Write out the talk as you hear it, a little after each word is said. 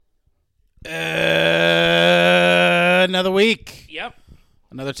Another week. Yep.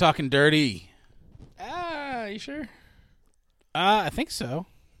 Another Talking Dirty. You sure? I think so.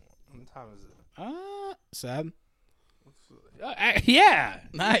 What time is it? Sad. Yeah.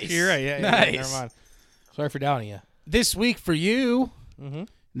 Nice. You're right. Yeah. Nice. Never mind. Sorry for doubting you. This week for you, Mm-hmm.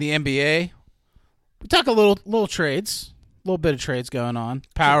 the NBA, we talk a little trades. A little bit of trades going on.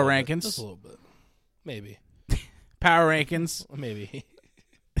 Power rankings. Just a little bit. Maybe. Power rankings. Maybe.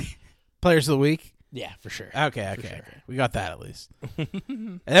 Players of the week. Yeah, for sure. Okay. sure. We got that at least.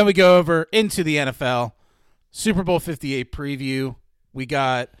 And then we go over into the NFL. Super Bowl 58 preview. We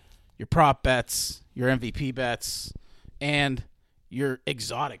got your prop bets, your MVP bets, and your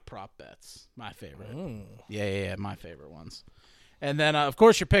exotic prop bets. My favorite. Yeah, my favorite ones. And then, of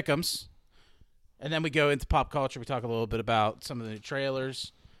course, your pick'ems. And then we go into pop culture. We talk a little bit about some of the new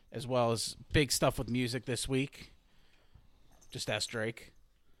trailers, as well as big stuff with music this week. Just ask Drake.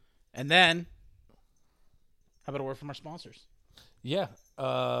 And then, how about a word from our sponsors? Yeah.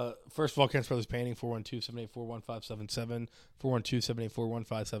 First of all, Kent's Brothers Painting, 412-784-1577,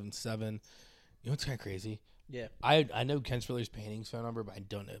 412-784-1577. You know what's kind of crazy? Yeah. I know Kent's Brothers Painting's phone number, but I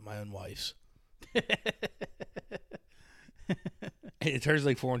don't know my own wife's. It's hers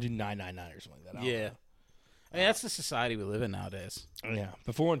like 412-999 or something like that. I don't know. I mean, that's the society we live in nowadays. Yeah.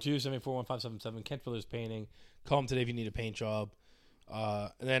 But 412-784-1577, Kent's Brothers Painting. Call them today if you need a paint job. And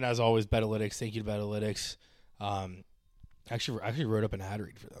then, as always, Betalytics. Thank you to Betalytics. Actually wrote up an ad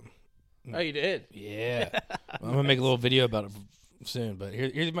read for them. Oh, you did? Yeah. I'm going to make a little video about it soon. But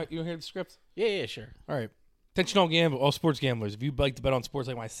here's you want to hear the script? Yeah, sure. All right. Attention all sports gamblers. If you'd like to bet on sports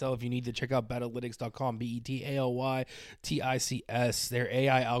like myself, you need to check out Betalytics.com, Betalytics. Their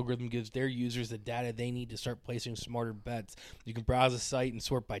AI algorithm gives their users the data they need to start placing smarter bets. You can browse the site and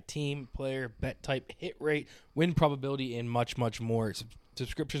sort by team, player, bet type, hit rate, win probability, and much, much more.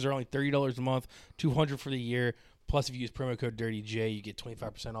 Subscriptions are only $30 a month, $200 for the year. Plus, if you use promo code DirtyJ, you get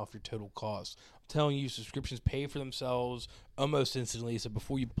 25% off your total cost. I'm telling you, subscriptions pay for themselves almost instantly. So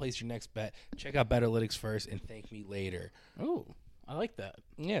before you place your next bet, check out Betalytics first and thank me later. Oh, I like that.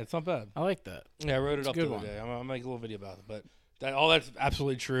 Yeah, it's not bad. I like that. Yeah, I wrote it up the good other day. I'm going to make a little video about it. But that's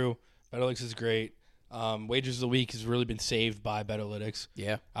absolutely true. Betalytics is great. Wagers of the week has really been saved by Betalytics.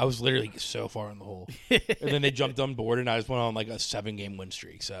 Yeah. I was literally so far in the hole. And then they jumped on board, and I just went on like a 7-game win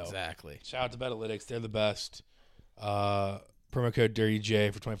streak. So Exactly. shout out to Betalytics. They're the best. Promo code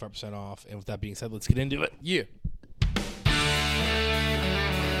DirtyJ for 25% off. And with that being said, let's get into it. Yeah.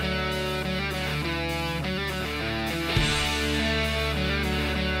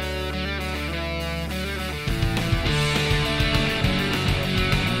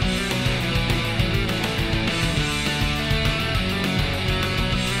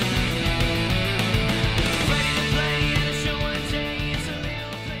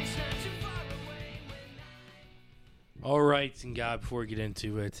 All right, and God, before we get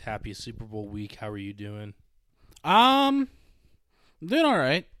into it, happy Super Bowl week. How are you doing? Doing all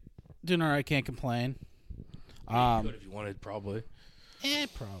right. Can't complain. Good if you wanted, probably.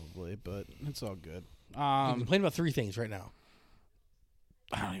 Probably, but it's all good. You can complain about 3 things right now.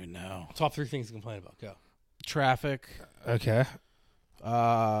 I don't even know. Top 3 things to complain about. Go. Traffic, Okay.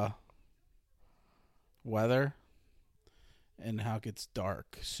 weather, and how it gets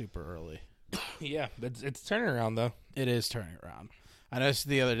dark super early. Yeah, it's turning around, though. It is turning around. I noticed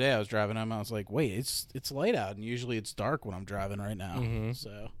the other day I was driving home. I was like, "Wait, it's light out, and usually it's dark when I'm driving right now." Mhm.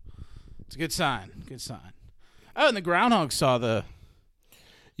 So it's a good sign. Good sign. Oh, and the groundhog saw the.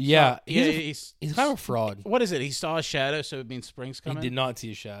 Yeah, He's he's kind of a fraud. What is it? He saw a shadow, so it means spring's He coming. did not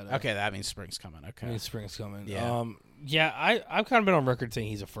see a shadow. Okay, that means spring's coming. Okay. I mean, spring's coming. Yeah. Yeah, I've kind of been on record saying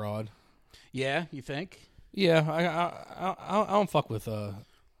he's a fraud. Yeah, you think? Yeah, I don't fuck with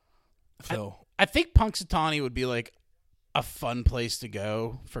Phil. I think Punxsutawney would be like a fun place to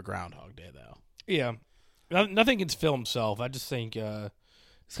go for Groundhog Day, though. Yeah, nothing against Phil himself. I just think he's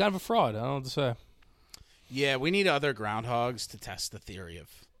kind of a fraud. I don't know what to say. Yeah, we need other groundhogs to test the theory of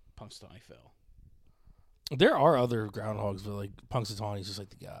Punxsutawney Phil. There are other groundhogs, but like Punxsutawney's just like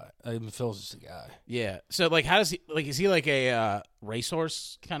the guy. Phil's just the guy. Yeah. So like, how does he like? Is he like a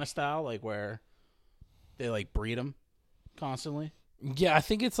racehorse kind of style, like where they like breed him constantly? Yeah, I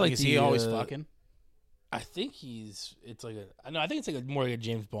think it's like is he always fucking? I think it's like more like a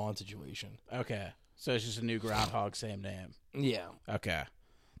James Bond situation. Okay. So it's just a new groundhog, same name. Yeah. Okay.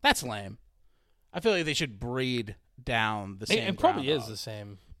 That's lame. I feel like they should breed down the same It probably groundhog. is the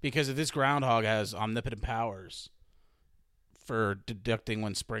same. Because if this groundhog has omnipotent powers for deducting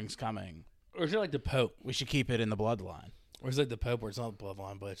when spring's coming, Or is it like the Pope? we should keep it in the bloodline. Or is it like the Pope where it's not the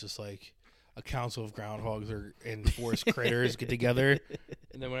bloodline, but it's just like, a council of groundhogs and forest critters get together,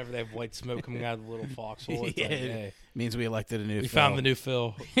 and then whenever they have white smoke coming out of the little foxhole, it's like, hey, means we elected a new. We found the new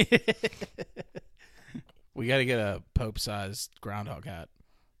Phil. We got to get a Pope-sized groundhog hat,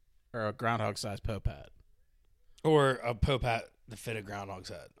 or a groundhog-sized Pope hat, or a Pope hat to fit a groundhog's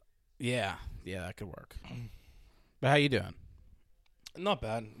head. Yeah, that could work. But how you doing? Not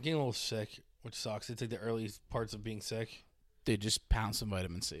bad. Getting a little sick, which sucks. It's like the early parts of being sick. Dude, just pound some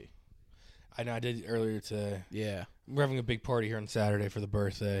vitamin C. I know I did earlier today. Yeah. We're having a big party here on Saturday for the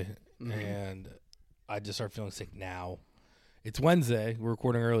birthday, and I just start feeling sick now. It's Wednesday. We're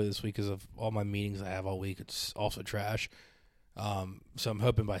recording early this week because of all my meetings I have all week. It's also trash. So I'm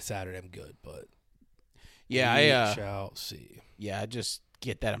hoping by Saturday I'm good, but yeah, we shall see. Yeah, I just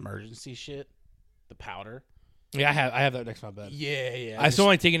get that emergency shit, the powder. Yeah, I have that next to my bed. Yeah. I still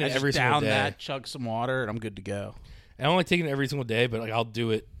only taking it every single day. Down that, chug some water, and I'm good to go. And I'm only taking it every single day, but like I'll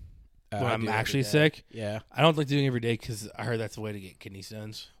do it when I'm actually sick. Yeah. I don't like doing it every day because I heard that's the way to get kidney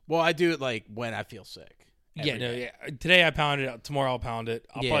stones. Well, I do it like when I feel sick. Today I pounded it. Tomorrow I'll pound it.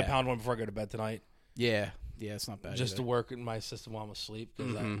 I'll probably pound one before I go to bed tonight. Yeah, it's not bad. Just to work in my system while I'm asleep.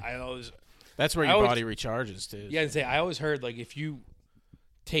 Because I always. That's where your body recharges too. Yeah, and I always heard like if you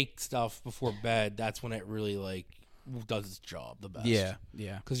take stuff before bed, that's when it really like does its job the best. Yeah.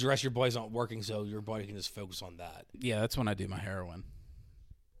 Because the rest of your body's not working, so your body can just focus on that. Yeah, that's when I do my heroin.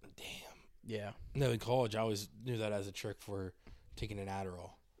 Damn. Yeah. No, in college I always knew that as a trick for taking an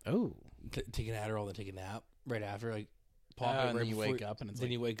Adderall. Oh. Take an Adderall, then take a nap right after, like pop it. And then you wake up, and it's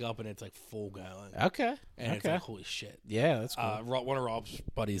you wake up and it's like full going. Okay. And it's like holy shit. Yeah, that's cool. One of Rob's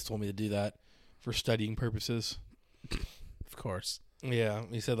buddies told me to do that for studying purposes. Of course. Yeah,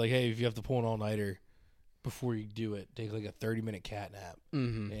 he said like, hey, if you have to pull an all nighter before you do it, take like a 30-minute cat nap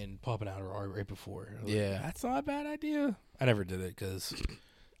and pop an Adderall right before. Yeah, that's not a bad idea. I never did it because.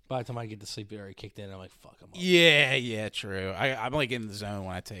 By the time I get to sleep, it already kicked in. I'm like, fuck, I'm up. Yeah, true. I'm like in the zone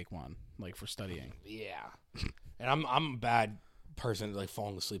when I take one, like for studying. Yeah. And I'm a bad person, like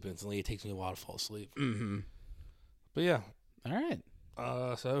falling asleep instantly. It takes me a while to fall asleep. Mm-hmm. But yeah. All right.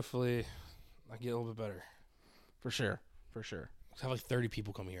 So hopefully I get a little bit better. For sure. I have like 30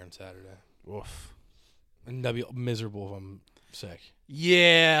 people coming here on Saturday. Woof. And that'd be miserable if I'm sick.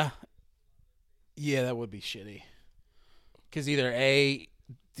 Yeah, that would be shitty. Because either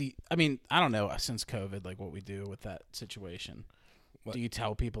I mean, I don't know since COVID, like what we do with that situation. What? Do you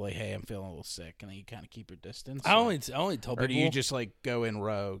tell people like, "Hey, I'm feeling a little sick," and then you kind of keep your distance? I only tell people. Or do you just like go in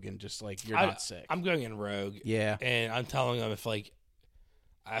rogue and just like you're not sick? I'm going in rogue. Yeah, and I'm telling them if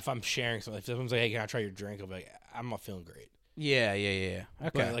I'm sharing something, if someone's like, "Hey, can I try your drink?" I'm like, "I'm not feeling great." Yeah. Okay,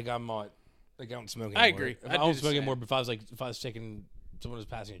 but, like I'm not. Like I don't smoke anymore. I agree. I don't smoke anymore. But if I was sick and someone was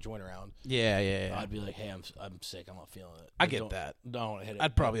passing a joint around, yeah, I'd be like, "Hey, I'm sick. I'm not feeling it." I get that. Don't want to hit it.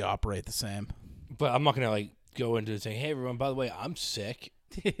 I'd probably operate the same. But I'm not gonna like go into it saying, "Hey, everyone, by the way, I'm sick."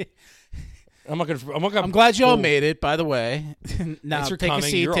 I'm not gonna. I'm glad you all made it. By the way, now thanks for take coming. a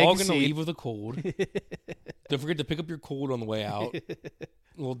seat. You're take all a gonna seat. leave with a cold. Don't forget to pick up your cold on the way out. A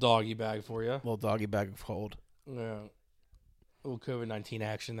little doggy bag for you. Little doggy bag of cold. Yeah. A little COVID-19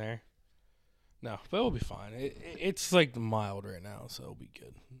 action there. No, but it'll be fine. It's like mild right now, so it'll be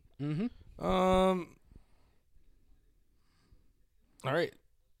good. Mm-hmm. All right.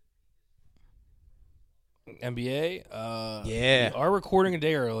 NBA. Yeah. We are recording a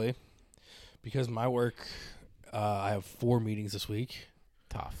day early because my work. I have 4 meetings this week.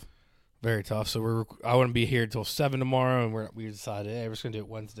 Tough. Very tough. So I wouldn't be here until 7 tomorrow, and we decided, hey, we're just gonna do it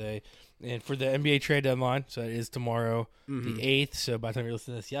Wednesday. And for the NBA trade deadline, so it is tomorrow, the 8th. So by the time you're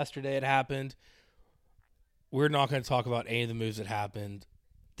listening to this, yesterday it happened. We're not going to talk about any of the moves that happened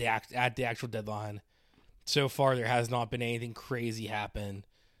at the actual deadline. So far, there has not been anything crazy happen.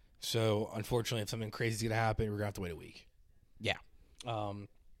 So unfortunately, if something crazy is going to happen, we're going to have to wait a week. Yeah.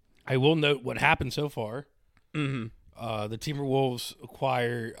 I will note what happened so far. Mm-hmm. The Timberwolves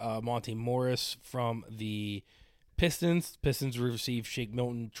acquire Monte Morris from the Pistons. Pistons received Shake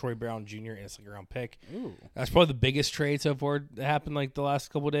Milton, Troy Brown Jr., and a second-round pick. Ooh. That's probably the biggest trade so far that happened like the last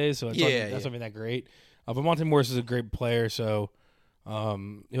couple of days. So that's not even that great. But Monte Morris is a great player, so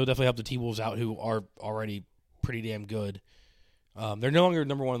he'll definitely help the T-Wolves out, who are already pretty damn good. They're no longer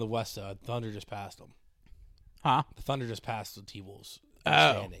number 1 in the West. Thunder just passed them. Huh? The Thunder just passed the T-Wolves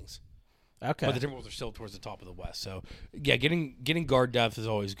standings. Okay. But the Timberwolves are still towards the top of the West. So, yeah, getting guard depth is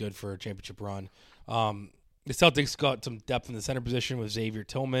always good for a championship run. The Celtics got some depth in the center position with Xavier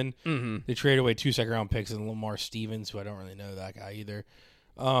Tillman. Mm-hmm. They traded away 2 second-round picks and Lamar Stevens, who I don't really know that guy either.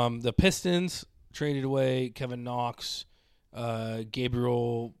 The Pistons traded away Kevin Knox,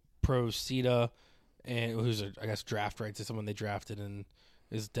 Gabriel Procida, and who's I guess draft rights to someone they drafted in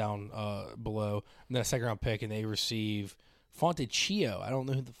is down below. And then a second round pick, and they receive Fonte Chio. I don't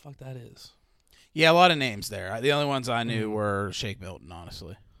know who the fuck that is. Yeah, a lot of names there. The only ones I knew were Shake Milton,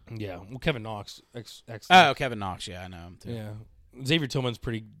 honestly. Yeah, well, Kevin Knox. Oh, Kevin Knox. Yeah, I know him too. Yeah. Xavier Tillman's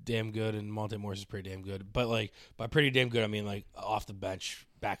pretty damn good, and Monte Morris is pretty damn good. But, like, by pretty damn good, I mean, like, off the bench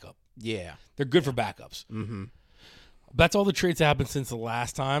backup. Yeah. They're good for backups. Mm-hmm. That's all the trades that happened since the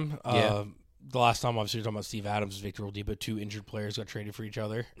last time. Yeah. The last time, obviously, we're talking about Steve Adams, Victor Oladipo, 2 injured players got traded for each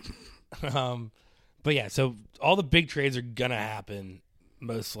other. But, yeah, so all the big trades are going to happen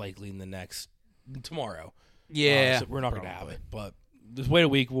most likely in the next tomorrow. Yeah. So we're not going to have it. But just wait a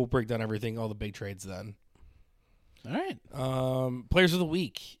week. We'll break down everything, all the big trades then. All right. Players of the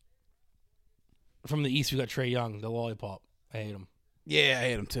week. From the East, we got Trae Young, the lollipop. I hate him. Yeah, I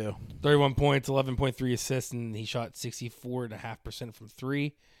hate him too. 31 points, 11.3 assists, and he shot 64.5% from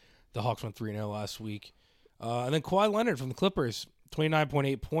 3. The Hawks went 3-0 last week. And then Kawhi Leonard from the Clippers,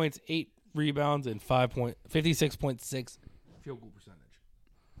 29.8 points, 8 rebounds, and 56.6 field goal percentage.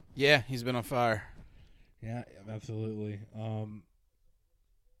 Yeah, he's been on fire. Yeah, absolutely.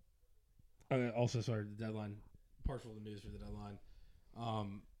 Also, sorry, the deadline. Partial of the news for the deadline.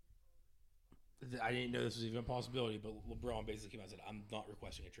 I didn't know this was even a possibility, but LeBron basically came out and said, "I'm not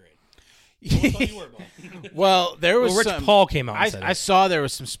requesting a trade." I thought you were, Bob. Well, there was Rich Paul came out and said I saw there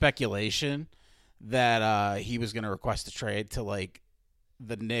was some speculation that he was going to request a trade to, like,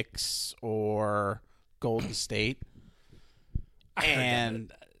 the Knicks or Golden State.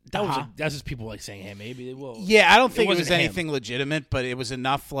 And that's just people, like, saying, "Hey, maybe they will." Yeah, I don't think it was wasn't anything legitimate, but it was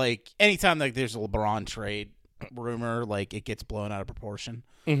enough. Like, anytime, like, there's a LeBron trade rumor, like, it gets blown out of proportion.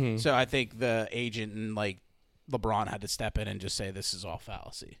 Mm-hmm. So I think the agent and, like, LeBron had to step in and just say this is all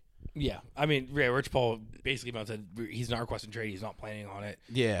fallacy. Yeah, I mean, Rich Paul basically came out and said he's not requesting trade. He's not planning on it.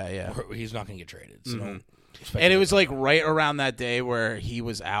 Yeah. Or he's not going to get traded. So don't and it was, like, right around that day where he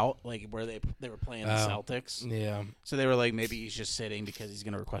was out, like, where they were playing the Celtics. Yeah. So they were like, maybe he's just sitting because he's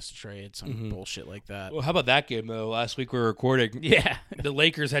going to request a trade, some bullshit like that. Well, how about that game, though? Last week we were recording. Yeah. The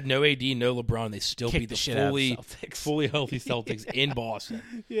Lakers had no AD, no LeBron. They still beat the fully healthy Celtics in Boston.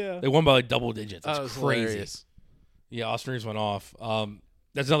 Yeah. They won by, like, double digits. That's was crazy. hilarious. Yeah, Austin Reeves went off.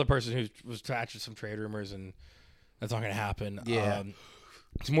 That's another person who was attached to some trade rumors, and that's not going to happen. Yeah.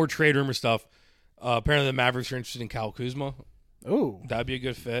 Some more trade rumor stuff. Apparently the Mavericks are interested in Kyle Kuzma. Ooh. That'd be a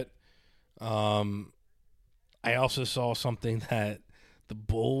good fit. I also saw something that the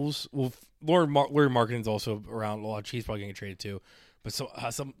Bulls, well, Larry Markkinen's also around a lot. He's probably going to get traded too. But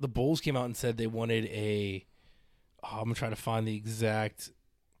the Bulls came out and said they wanted I'm going to try to find the exact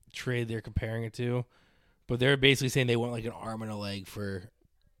trade they're comparing it to. But they're basically saying they want, like, an arm and a leg for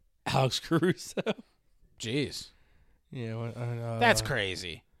Alex Caruso. Jeez. Yeah. That's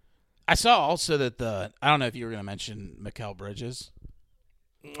crazy. I saw also that I don't know if you were going to mention Mikal Bridges.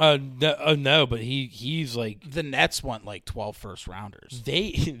 No, but he's like, the Nets want, like, 12 first rounders.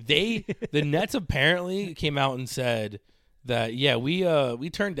 The Nets apparently came out and said that, yeah, we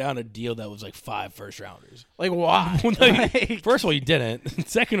turned down a deal that was like 5 first rounders. Like, why? First of all, you didn't.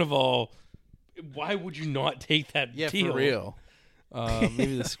 Second of all, why would you not take that deal? Yeah, for real.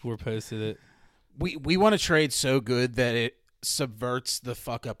 Maybe the Score posted it. We want to trade so good that it subverts the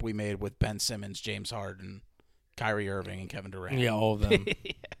fuck up we made with Ben Simmons, James Harden, Kyrie Irving, and Kevin Durant. Yeah, all of them.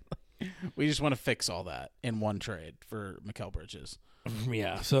 Yeah. We just want to fix all that in one trade for Mikal Bridges.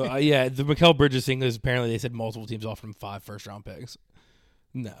 Yeah. So, the Mikal Bridges thing is apparently they said multiple teams offered him 5 first-round picks.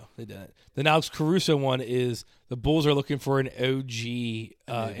 No, they didn't. The Alex Caruso one is the Bulls are looking for an OG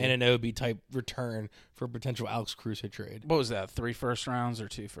and an OB type return for a potential Alex Caruso trade. What was that, 3 first rounds or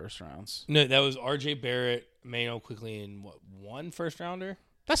 2 first rounds? No, that was RJ Barrett, Emmanuel quickly, and 1 first rounder?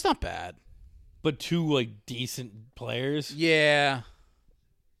 That's not bad. But 2, like, decent players? Yeah.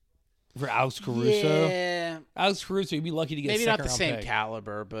 For Alex Caruso? Yeah. Alex Caruso, you'd be lucky to get maybe a second not the same pick.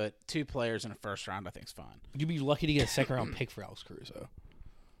 caliber, but 2 players in a first round I think is fine. You'd be lucky to get a second-round pick for Alex Caruso.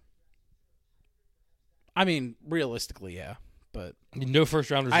 I mean, realistically, yeah, but no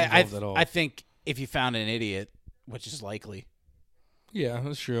first-rounders involved at all. I think if you found an idiot, which is likely. Yeah,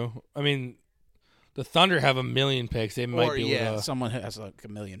 that's true. I mean, the Thunder have 1 million picks. They might be able to, someone has like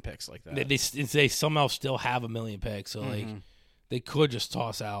 1 million picks like that. They somehow still have 1 million picks, so like they could just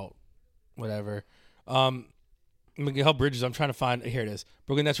toss out whatever. Mikal Bridges, I'm trying to find. Here it is.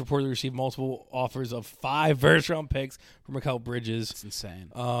 Brooklyn Nets reportedly received multiple offers of 5 first-round picks for Mikal Bridges. It's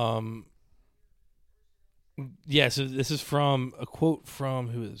insane. Yeah, so this is from a quote from,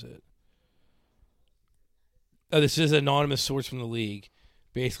 who is it? Oh, this is an anonymous source from the league,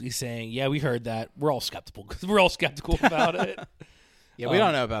 basically saying, yeah, we heard that. We're all skeptical about it. Yeah, we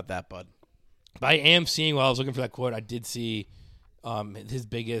don't know about that, bud. But I am seeing, while I was looking for that quote, I did see his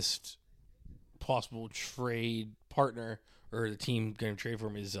biggest possible trade partner or the team going to trade for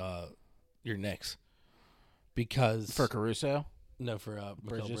him is your Knicks. Because For Caruso? No, for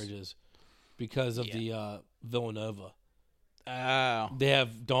Mikal Bridges. Because of the Villanova. Oh. They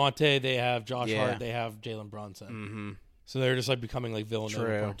have Dante, they have Josh Hart, they have Jalen Brunson. Mm-hmm. So they're just like becoming like Villanova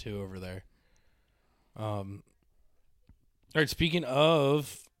True. Part 2 over there. All right, speaking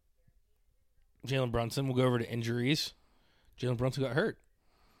of Jalen Brunson, we'll go over to injuries. Jalen Brunson got hurt.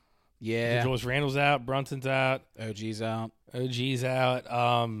 Yeah. Julius Randle's out, Brunson's out, OG's out. OG's out.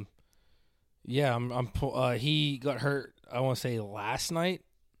 He got hurt, I want to say last night.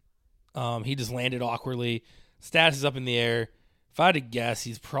 He just landed awkwardly. Status is up in the air. If I had to guess,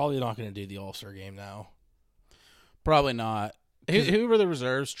 he's probably not going to do the All-Star game now. Probably not. Who were the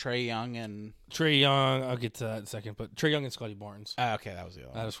reserves? Trae Young and Trae Young, I'll get to that in a second, but Trae Young and Scotty Barnes. okay, that was the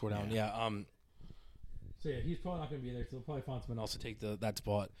other. I just swore down. Yeah. So yeah, he's probably not going to be there. So they'll probably find someone else to take that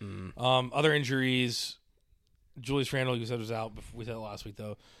spot. Other injuries, Julius Randle, you said was out. We said it last week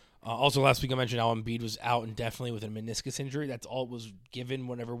though. Also last week I mentioned Al Embiid was out indefinitely with a meniscus injury. That's all it was given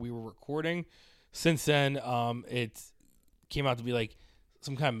whenever we were recording. Since then, it came out to be like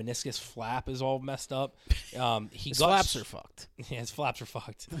some kind of meniscus flap is all messed up. His flaps are fucked. Yeah, his flaps are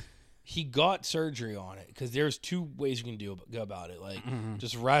fucked. He got surgery on it because there's two ways you can go about it. Like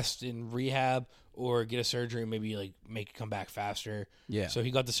just rest in rehab or get a surgery and maybe like make it come back faster. Yeah. So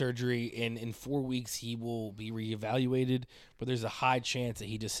he got the surgery and in 4 weeks he will be reevaluated, but there's a high chance that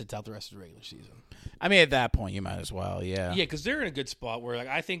he just sits out the rest of the regular season. I mean, at that point, you might as well. Yeah. Yeah, because they're in a good spot where like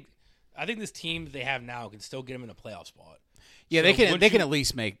I think this team that they have now can still get them in a playoff spot. Yeah, So they can at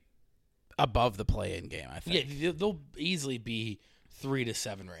least make above the play-in game, I think. Yeah, they'll easily be 3 to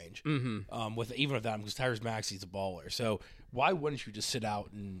 7 range. With even with that, because Tyrese Maxey's a baller. So why wouldn't you just sit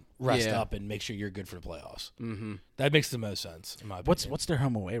out and rest up and make sure you're good for the playoffs? That makes the most sense in my opinion. What's their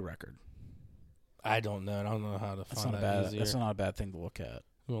home away record? I don't know. I don't know how to find that easier. That's not a bad thing to look at.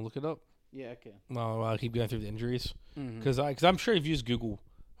 You want to look it up? Yeah, I can. No, I'll keep going through the injuries because I'm sure if you use Google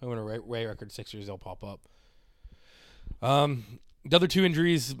home away record Sixers, they'll pop up. The other two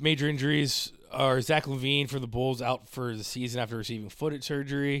injuries, major injuries, are Zach LaVine for the Bulls out for the season after receiving foot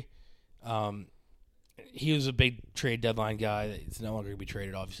surgery. He was a big trade deadline guy. He's no longer going to be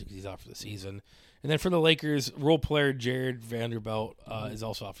traded, obviously, because he's out for the season. And then for the Lakers, role player Jared Vanderbilt is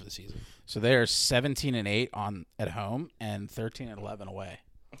also out for the season. So they're 17-8 at home and 13-11 away.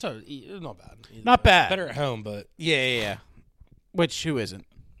 So not bad. Not bad. Better at home, but Yeah. Which who isn't?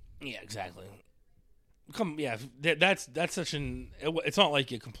 yeah, exactly. That's such an. It's not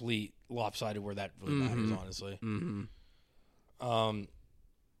like a complete lopsided where that really matters, honestly.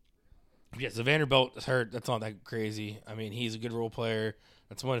 Yeah, so Vanderbilt is hurt. That's not that crazy. I mean, he's a good role player.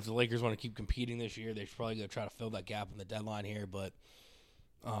 That's one. If the Lakers want to keep competing this year, they're probably going to try to fill that gap in the deadline here. But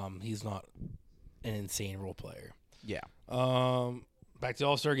he's not an insane role player. Yeah. Back to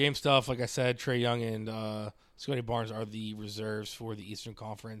All-Star game stuff. Like I said, Trae Young and Scotty Barnes are the reserves for the Eastern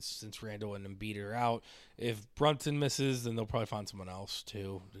Conference since Randle and Embiid are out. If Brunson misses, then they'll probably find someone else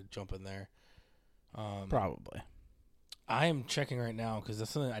too to jump in there. Probably. I am checking right now because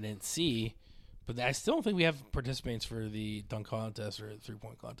that's something I didn't see, but I still don't think we have participants for the dunk contest or the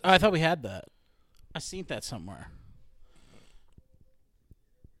three-point contest. Oh, I thought we had that. I seen that somewhere.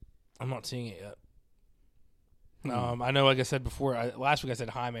 I'm not seeing it yet. I know, like I said before, last week I said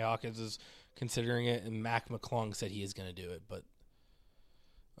Jaime Hawkins is considering it, and Mac McClung said he is going to do it. But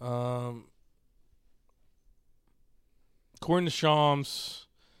according to Shams,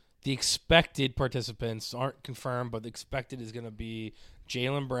 the expected participants aren't confirmed, but the expected is going to be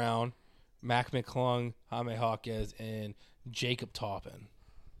Jaylen Brown, Mac McClung, Jaime Hawkins, and Jacob Toppin.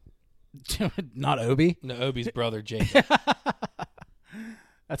 Not Obi? No, Obi's brother, Jacob.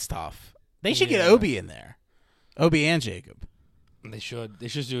 That's tough. They should get Obi in there. Obi and Jacob. They should. They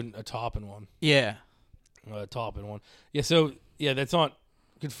should do a Toppin one. Yeah. Toppin one. Yeah, so, that's not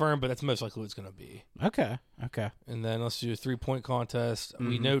confirmed, but that's most likely what it's going to be. Okay. And then let's do a three-point contest.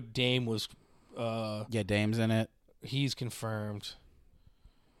 We know Dame was... Dame's in it. He's confirmed.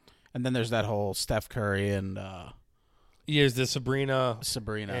 And then there's that whole Steph Curry and... There's the Sabrina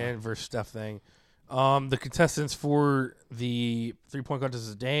and versus Steph thing. The contestants for the three-point contest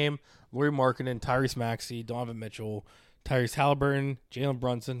is Dame, Lauri Markkanen, Tyrese Maxey, Donovan Mitchell, Tyrese Halliburton, Jalen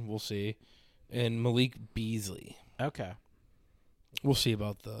Brunson, we'll see, and Malik Beasley. Okay. We'll see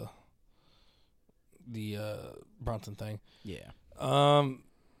about the Brunson thing. Yeah.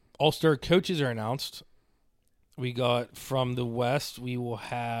 All-Star coaches are announced. We got from the West, we will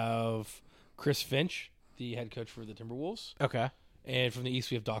have Chris Finch, the head coach for the Timberwolves. Okay. And from the East,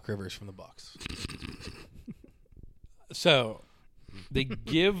 we have Doc Rivers from the Bucks. So, They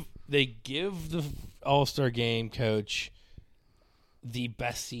give the All-Star Game coach the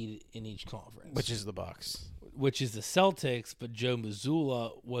best seed in each conference, Which is the Bucks. which is the Celtics. But Joe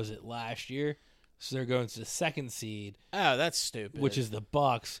Mazzulla was it last year, so they're going to the second seed, Oh, that's stupid. which is the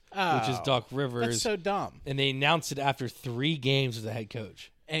Bucks, which is Oh, Doc Rivers. That's so dumb. And they announced it after 3 games as the head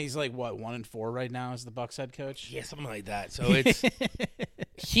coach. And he's like, what, 1-4 right now as the Bucks head coach? Yeah, something like that. So it's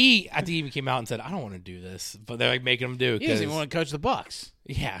he. I think he even came out and said, "I don't want to do this," but they're like making him do it. He doesn't even want to coach the Bucks.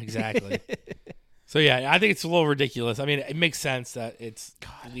 Yeah, exactly. So yeah, I think it's a little ridiculous. I mean, it makes sense that it's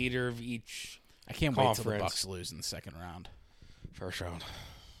leader of each. I can't wait till the Conference. Bucks lose in the second round. First round.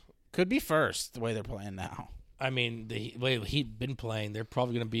 Could be first, the way they're playing now. I mean, the way Heat been playing, they're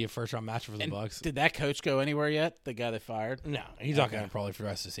probably going to be a first round match for the And Bucks. did that coach go anywhere yet? The guy they fired? No, he's not going to probably for the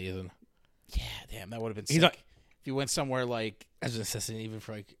rest of the season Yeah, damn, that would have been sick. He's not- If you went somewhere like, as an assistant, even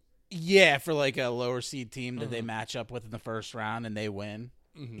for like. yeah, for like a lower seed team that they match up with in the first round and they win.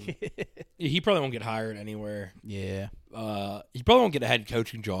 He probably won't get hired anywhere. Yeah. He probably won't get a head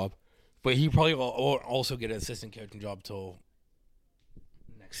coaching job, but he probably will also get an assistant coaching job till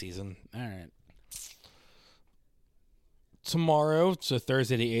next season. All right. Tomorrow, so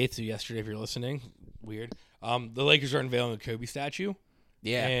Thursday the 8th, so yesterday if you're listening, weird. The Lakers are unveiling a Kobe statue,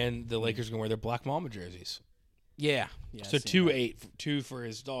 Yeah. and the Lakers are going to wear their Black Mamba jerseys. Yeah. So 2 for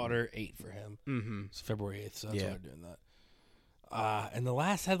his daughter, 8 for him. Mm-hmm. It's February 8th, so that's Yeah. why they're doing that. And the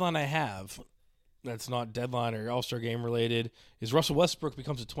last headline I have that's not deadline or All-Star Game related is Russell Westbrook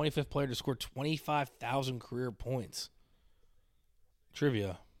becomes the 25th player to score 25,000 career points.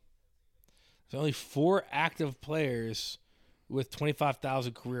 Trivia. There's only 4 active players with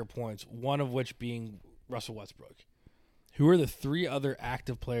 25,000 career points, one of which being Russell Westbrook. Who are the 3 other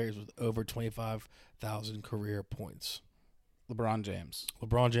active players with over 25,000 career points? LeBron James.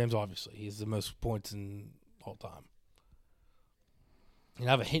 LeBron James, obviously. He's the most points in all time. And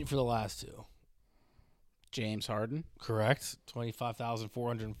I have a hint for the last 2. James Harden. Correct.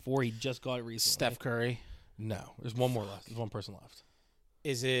 25,404. He just got it recently. Steph Curry. No. There's one more left. There's one person left.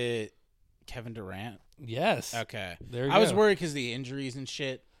 Is it Kevin Durant? Yes. Okay. There you I was go. worried because the injuries and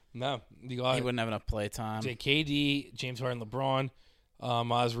shit. No. You He got wouldn't have enough play time. KD, James Harden, LeBron. I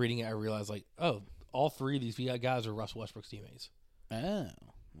was reading it. I realized, like, oh, all 3 of these guys are Russell Westbrook's teammates. Oh.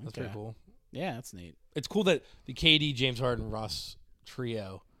 That's pretty cool. Yeah, that's neat. It's cool that the KD, James Harden, Russ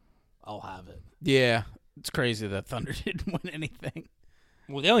trio all have it. Yeah. It's crazy that Thunder didn't win anything.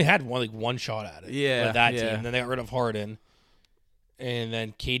 Well, they only had one shot at it. Yeah, with that yeah. team. And then they got rid of Harden. And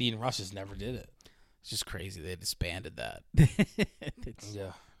then KD and Russ just never did it. It's just crazy they disbanded that. It's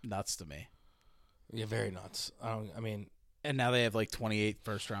Yeah. nuts to me. Yeah, very nuts. And now they have like 28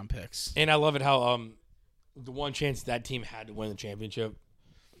 first-round picks. And I love it how the one chance that team had to win the championship,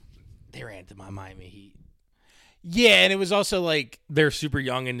 they ran to my Miami Heat. Yeah, and it was also like They're super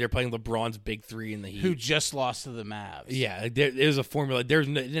young and they're playing LeBron's big 3 in the Heat. who just lost to the Mavs. Yeah, like, it was a formula. They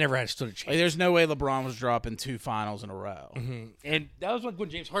never had stood a chance. Like, there's no way LeBron was dropping 2 finals in a row. Mm-hmm. And that was like when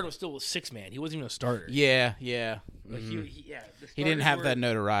James Harden was still a 6-man. He wasn't even a starter. Yeah, yeah. Like, Mhm. the He didn't starters have were- that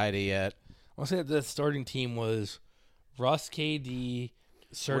notoriety yet. I'll say that the starting team was Russ, KD,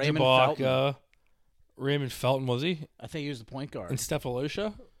 Serge Raymond Ibaka, Raymond Felton, was he? I think he was the point guard. And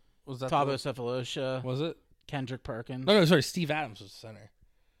Stephalosha? Was that Thabo Cephalosha, Was it? Kendrick Perkins. No, sorry. Steve Adams was the center.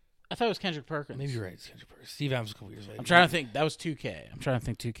 I thought it was Kendrick Perkins. Maybe you're right. It's Kendrick Perkins. Steve Adams was a couple years later. I'm trying to think. That was 2K. I'm trying to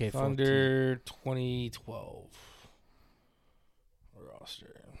think 2K14. Thunder 2012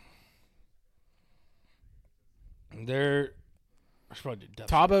 roster. I should probably do depth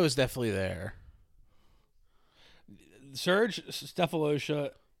chart. Thabo is definitely there. Serge, Stephalosha,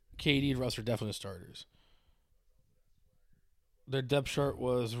 KD, and Russ are definitely starters. Their depth chart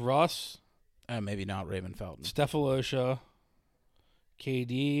was Russ, Maybe not Raymond Felton. Stephalosha,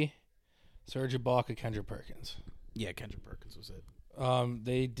 KD, Serge Ibaka, Kendrick Perkins. Yeah, Kendrick Perkins was it.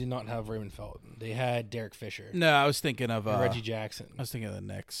 They did not have Raymond Felton. They had Derek Fisher, No, I was thinking of and Reggie Jackson. I was thinking of the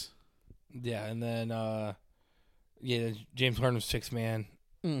Knicks. Yeah, and then James Harden was 6-man.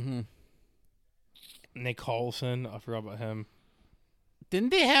 Mm-hmm. Nick Collison, I forgot about him. Didn't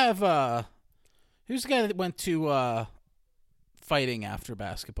they have who's the guy that went to fighting after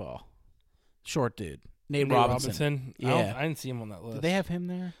basketball? Short dude. Nate Robinson. Yeah, I didn't see him on that list. Did they have him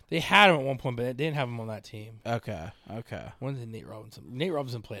there? They had him at one point, but they didn't have him on that team. Okay. When did Nate Robinson? Nate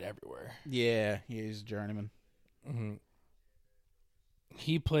Robinson played everywhere. Yeah, he's a journeyman. Mm-hmm.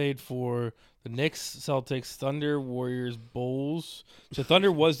 He played for the Knicks, Celtics, Thunder, Warriors, Bulls. So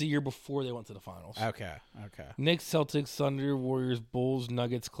Thunder was the year before they went to the finals. Okay. Knicks, Celtics, Thunder, Warriors, Bulls,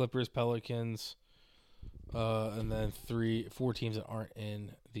 Nuggets, Clippers, Pelicans, and then 4 teams that aren't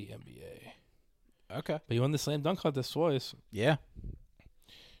in the NBA. Okay. But he won the slam dunk contest twice. Yeah.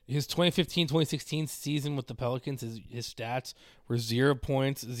 His 2015-2016 season with the Pelicans, his stats were 0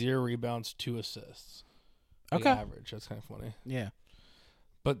 points, 0 rebounds, 2 assists. Okay. Average. That's kind of funny. Yeah.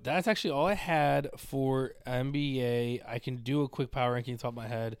 But that's actually all I had for NBA. I can do a quick power ranking top of my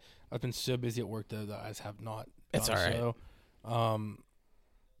head. I've been so busy at work that I just have not done It's all right. so.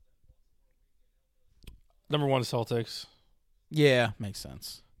 Number 1, Celtics. Yeah, makes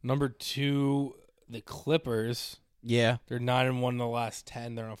sense. Number 2, the Clippers. Yeah. They're 9-1 in the last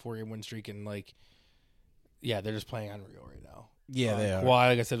 10. They're on a 4-game win streak, and they're just playing unreal right now. Yeah, they are. Kawhi,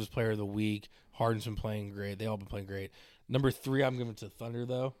 like I said, was player of the week. Harden's been playing great. They all been playing great. Number 3, I'm giving it to the Thunder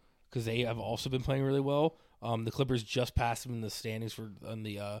though, because they have also been playing really well. The Clippers just passed them in the standings on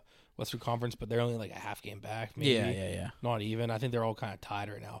the Western Conference, but they're only like a half game back. Maybe. Yeah. Not even. I think they're all kind of tied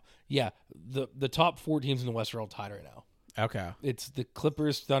right now. Yeah, the top 4 teams in the West are all tied right now. Okay. It's the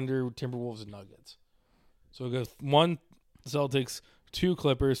Clippers, Thunder, Timberwolves, and Nuggets. So it goes 1 Celtics, 2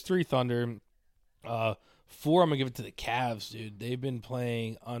 Clippers, 3 Thunder, 4 I'm gonna give it to the Cavs, dude. They've been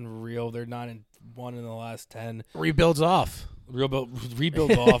playing unreal. They're 9-1 in the last 10. Rebuilds off.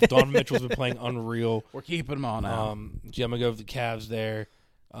 Rebuild off. Donovan Mitchell's been playing unreal. We're keeping them all now. Yeah, I'm gonna go with the Cavs there.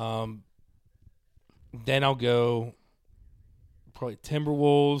 Then I'll go probably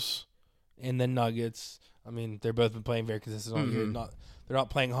Timberwolves and then Nuggets. I mean, they've both been playing very consistent all year. They're not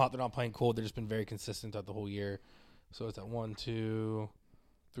playing hot. They're not playing cold. They've just been very consistent throughout the whole year. So it's at 1, 2,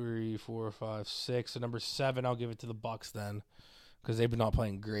 3, 4, 5, 6. So number 7, I'll give it to the Bucks then, because they've been not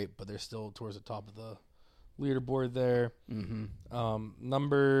playing great, but they're still towards the top of the leaderboard there.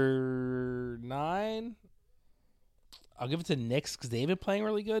 Number 9, I'll give it to Knicks because they've been playing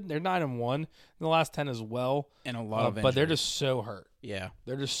really good. They're 9-1 in the last 10 as well, And a lot of but they're injuries. just so hurt. Yeah.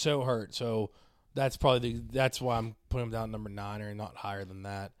 They're just so hurt. So that's why I'm putting them down at number 9 or not higher than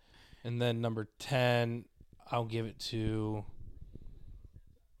that. And then number 10, I'll give it to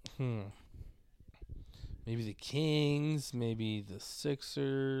maybe the Kings, maybe the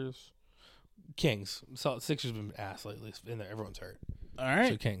Sixers. Kings. So Sixers have been ass lately. In there, everyone's hurt. All right.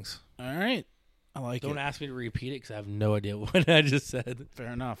 So Kings. All right. I like Don't it. ask me to repeat it because I have no idea what I just said.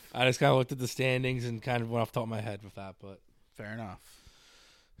 Fair enough. I just kind of looked at the standings and kind of went off the top of my head with that. But Fair enough.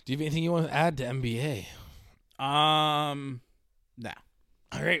 do you have anything you want to add to NBA? No.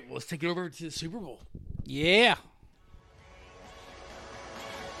 All right, well, let's take it over to the Super Bowl. Yeah.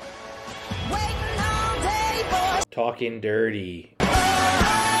 Talking dirty.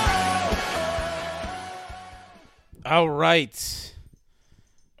 All right.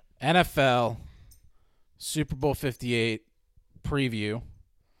 NFL Super Bowl 58 preview.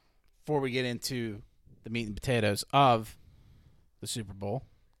 Before we get into the meat and potatoes of the Super Bowl,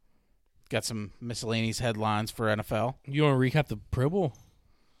 got some miscellaneous headlines for NFL. You want to recap the Pro Bowl?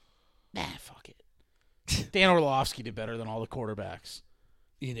 Nah, fuck it. Dan Orlovsky did better than all the quarterbacks.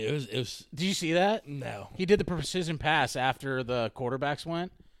 You know, it was Did you see that? no. He did the precision pass after the quarterbacks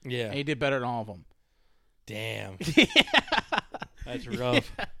went, Yeah. and he did better than all of them. Damn. Yeah. That's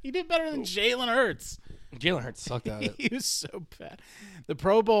rough. He did better than Jalen Hurts. Jalen Hurts sucked at it. He was so bad. The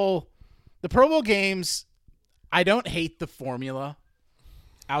Pro Bowl games, I don't hate the formula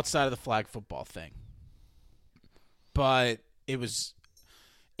outside of the flag football thing. But it's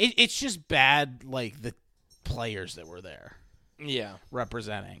just bad, like, the players that were there Yeah.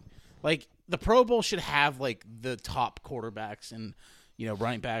 representing. Like, the Pro Bowl should have, like, the top quarterbacks and,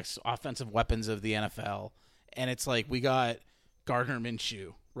 running backs, offensive weapons of the NFL. And it's like, we got Gardner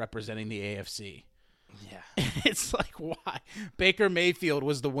Minshew representing the AFC. Yeah. It's like, why? Baker Mayfield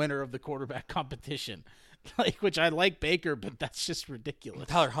was the winner of the quarterback competition. Like, which I like Baker, but that's just ridiculous.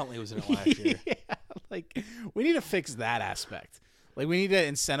 Tyler Huntley was in it last year. Yeah, like, we need to fix that aspect. Like, we need to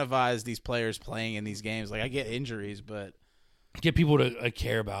incentivize these players playing in these games. Like, I get injuries, but Get people to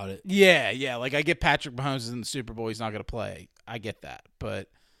care about it. yeah. Like, I get Patrick Mahomes is in the Super Bowl. He's not going to play. I get that. But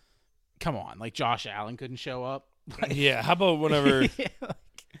come on. Like, Josh Allen couldn't show up. Like, Yeah. How about whenever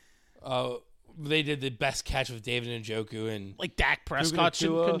yeah, they did the best catch with David Njoku and like Dak Prescott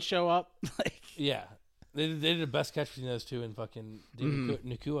Tua. couldn't show up. Like, yeah. They did the best catch between those two, and fucking David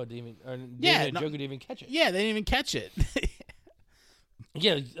Njoku didn't even catch it. yeah, they didn't even catch it.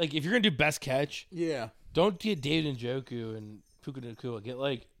 Yeah, like if you're gonna do best catch, Yeah. don't get David Njoku and Puka Nacua. Get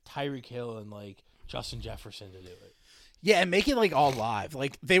like Tyreek Hill and like Justin Jefferson to do it. Yeah, and make it like all live.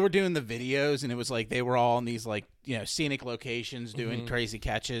 Like, they were doing the videos, and it was like they were all in these like scenic locations doing crazy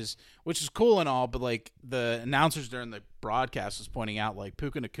catches, which is cool and all. But like the announcers during the broadcast was pointing out, like,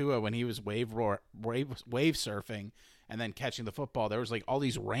 Puka Nacua, when he was wave surfing and then catching the football, there was like all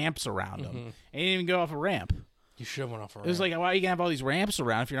these ramps around him, and he didn't even go off a ramp. You should have went off a ramp. It was like, why are you gonna have all these ramps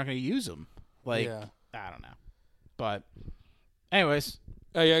around if you're not gonna use them? Like, I don't know. But, anyways.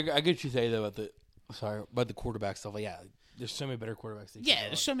 Oh, yeah, I get what you say, though, about the quarterback stuff. Like, yeah, there's so many better quarterbacks. Yeah,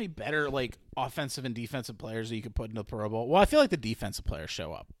 there's so many better, like, offensive and defensive players that you could put in the Pro Bowl. Well, I feel like the defensive players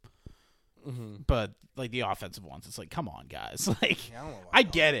show up. Mm-hmm. But, like, the offensive ones, it's like, come on, guys. Like, I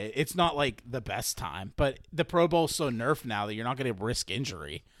get it. It's not, like, the best time. But the Pro Bowl's so nerfed now that you're not going to risk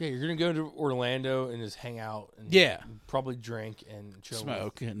injury. Yeah, you're going to go to Orlando and just hang out. And probably drink and chill.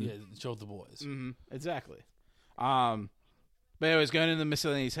 Smoke. Chill with the boys. Mm-hmm. Exactly. But anyways, going into the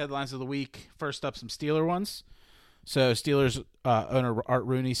miscellaneous headlines of the week. First up, some Steeler ones. So Steelers owner Art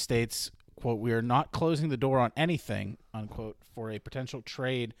Rooney states, quote, "We are not closing the door on anything," unquote, for a potential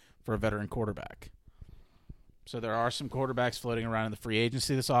trade for a veteran quarterback. So there are some quarterbacks floating around in the free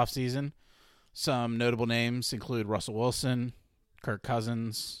agency this offseason. Some notable names include Russell Wilson, Kirk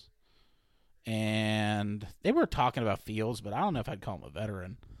Cousins, and they were talking about Fields, but I don't know if I'd call him a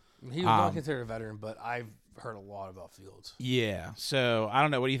veteran. He was not considered a veteran, but I've heard a lot about Fields. Yeah, so I don't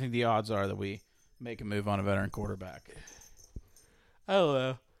know. What do you think the odds are that we make a move on a veteran quarterback? I don't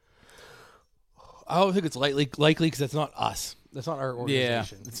know. I don't think it's likely because that's not us. That's not our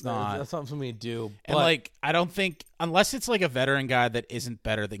organization. Yeah, it's not. That's not something we do. And, like, I don't think, unless it's, like, a veteran guy that isn't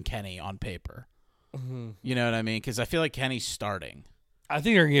better than Kenny on paper. Mm-hmm. You know what I mean? Because I feel like Kenny's starting. I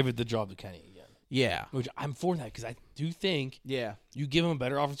think they're going to give it the job to Kenny again. Yeah. Which I'm for that because I do think you give him a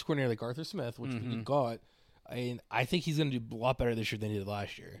better offensive coordinator like Arthur Smith, which we got, and I think he's going to do a lot better this year than he did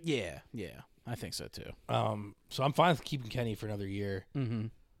last year. Yeah. I think so, too. So I'm fine with keeping Kenny for another year. Mm-hmm.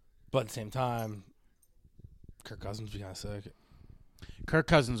 But at the same time, Kirk Cousins would be kind of sick. Kirk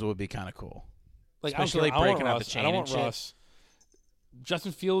Cousins would be kind of cool. Like, especially breaking out the chain and shit. Russ.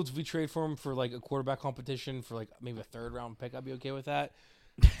 Justin Fields, if we trade for him for, like, a quarterback competition for, like, maybe a third-round pick, I'd be okay with that.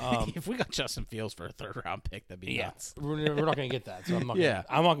 If we got Justin Fields for a third-round pick, that'd be nuts. We're not going to get that, so I'm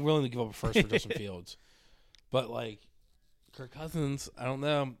not willing to give up a first for Justin Fields. But, like, Kirk Cousins, I don't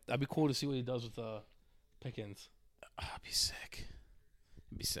know. That'd be cool to see what he does with Pickens. Oh, it'd be sick.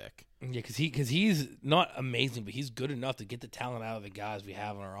 Yeah, because he's not amazing, but he's good enough to get the talent out of the guys we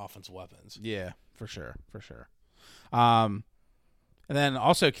have on our offensive weapons. Yeah, for sure. And then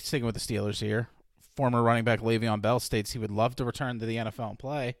also sticking with the Steelers here, former running back Le'Veon Bell states he would love to return to the NFL and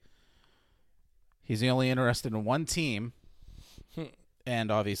play. He's only interested in one team,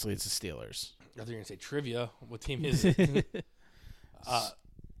 and obviously it's the Steelers. I thought you were going to say trivia. What team is it?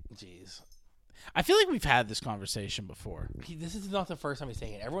 Jeez. I feel like we've had this conversation before. This is not the first time he's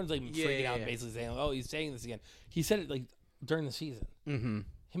saying it. Everyone's like freaking out, basically saying, "Oh, he's saying this again." He said it like during the season. Mm-hmm.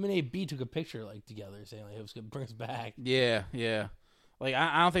 Him and AB took a picture like together, saying like it was going to bring us back. Yeah. Like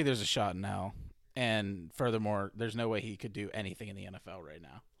I don't think there's a shot in hell. And furthermore, there's no way he could do anything in the NFL right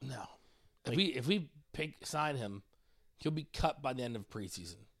now. No. Like, if we sign him, he'll be cut by the end of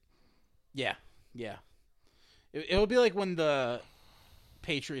preseason. Yeah. It will be like when the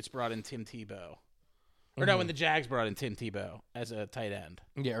Patriots brought in Tim Tebow. Or no, when the Jags brought in Tim Tebow as a tight end.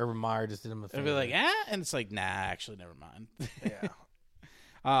 Yeah, Urban Meyer just did him a favor. It'll be like, and it's like, nah, actually, never mind.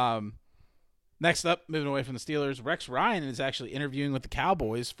 Yeah. Next up, moving away from the Steelers, Rex Ryan is actually interviewing with the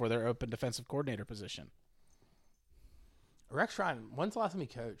Cowboys for their open defensive coordinator position. Rex Ryan, when's the last time he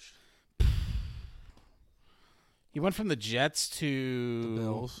coached? He went from the Jets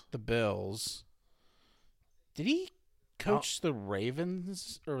to the Bills. Did he coach the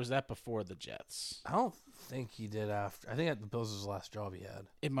Ravens, or was that before the Jets? I don't think he did after. I think the Bills was the last job he had.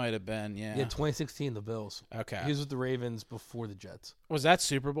 It might have been, yeah. Yeah, 2016, the Bills. Okay. He was with the Ravens before the Jets. Was that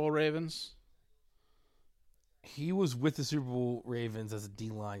Super Bowl Ravens? He was with the Super Bowl Ravens as a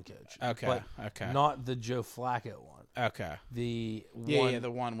D-line coach. Okay, but not the Joe Flacco one. Okay. The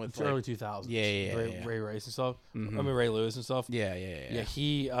one with the early 2000s. Yeah. Ray Rice and stuff. Mm-hmm. I mean, Ray Lewis and stuff. Yeah.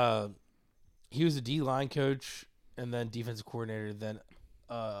 He was a D-line coach and then defensive coordinator. Then,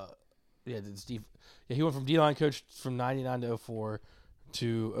 he went from D-line coach from 99 to 04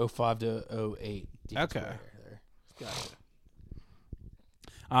 to 05 to 08. Okay. Gotcha.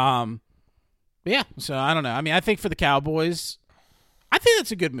 But yeah, so I don't know. I mean, I think for the Cowboys, I think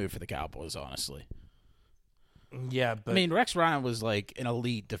that's a good move for the Cowboys, honestly. Yeah, but I mean, Rex Ryan was like an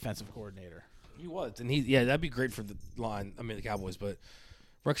elite defensive coordinator. He was, and that'd be great for the line. I mean, the Cowboys, but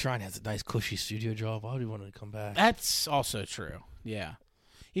Rex Ryan has a nice, cushy studio job. Why would he want to come back? That's also true. Yeah,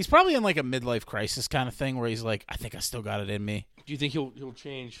 he's probably in like a midlife crisis kind of thing where he's like, I think I still got it in me. Do you think he'll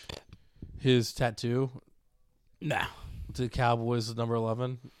change his tattoo? No. To Cowboys number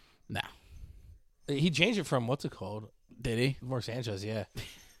 11? No. He changed it from what's it called? Did he? Mark Sanchez, yeah.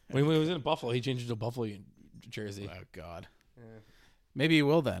 when he was in Buffalo, he changed it to Buffalo jersey. Oh God. Yeah. Maybe he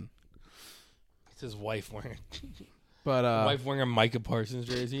will then. It's his wife wearing. But wife wearing a Micah Parsons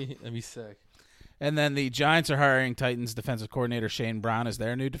jersey. That'd be sick. And then the Giants are hiring Titans defensive coordinator Shane Brown as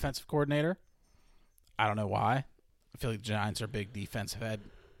their new defensive coordinator. I don't know why. I feel like the Giants are a big defensive head,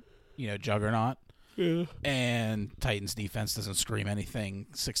 juggernaut. Yeah. And Titans defense doesn't scream anything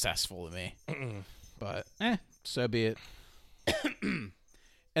successful to me. But, so be it.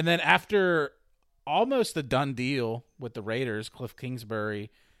 And then after almost a done deal with the Raiders, Cliff Kingsbury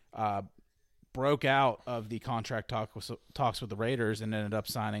broke out of the contract talks with the Raiders and ended up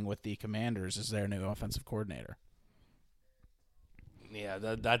signing with the Commanders as their new offensive coordinator. Yeah,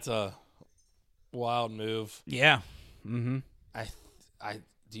 that's a wild move. Yeah. Mm-hmm.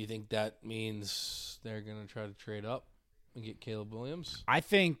 Do you think that means they're going to try to trade up and get Caleb Williams? I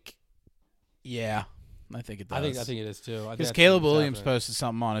think it does. I think it is too. Because Caleb Williams posted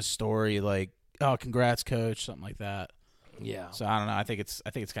something on his story like, "Oh, congrats, coach," something like that. Yeah. So I don't know. I think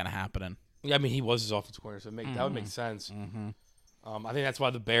it's kind of happening. Yeah, I mean he was his offensive coordinator, so that would make sense. Mm-hmm. I think that's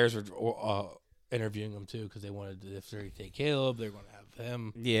why the Bears were interviewing him too, because they wanted if they're going to take Caleb, they're going to have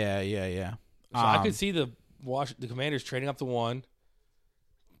him. Yeah. So I could see the Commanders trading up to 1,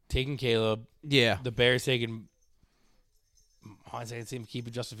 taking Caleb. Yeah. The Bears taking. I can see him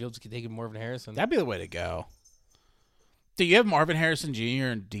keeping Justin Fields, taking Marvin Harrison. That'd be the way to go. Do you have Marvin Harrison Jr.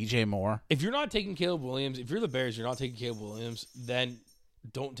 and DJ Moore? If you're not taking Caleb Williams, if you're the Bears, you're not taking Caleb Williams, then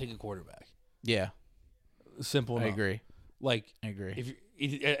don't take a quarterback. Yeah. Simple enough. I agree. I agree. If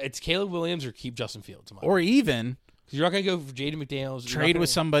it's Caleb Williams or keep Justin Fields. Or even because you're not going to go for Jaden McDaniels. Trade with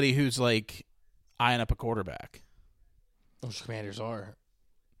somebody who's eyeing up a quarterback. Those Commanders are.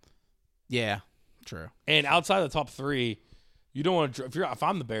 Yeah, true. And outside of the top 3, you don't want to. If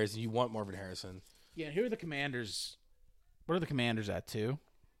I'm the Bears, and you want Marvin Harrison. Yeah, who are the Commanders? What are the Commanders at 2?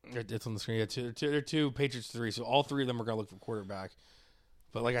 It's on the screen. Yeah, they're 2, Patriots 3. So all 3 of them are going to look for quarterback.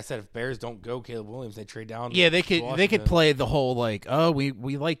 But like I said, if Bears don't go Caleb Williams, they trade down. Yeah, they could play the whole we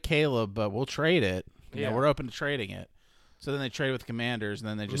like Caleb, but we'll trade it. We're open to trading it. So then they trade with the Commanders, and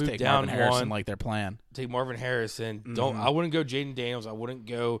then they just take Marvin Harrison like their plan. Take Marvin Harrison. I wouldn't go Jaden Daniels. I wouldn't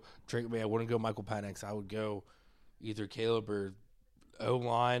go Drake May. I wouldn't go Michael Penix. I would go either Caleb or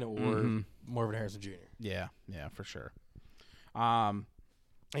O-line or Marvin Harrison Jr. Yeah, for sure. I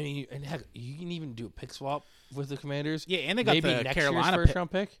mean, and heck, you can even do a pick swap with the Commanders. Yeah, and they got the next Carolina first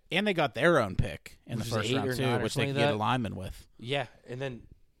round pick, and they got their own pick in the Which is first 8 round or too, 9 or which they something can like get that. a lineman with. Yeah, and then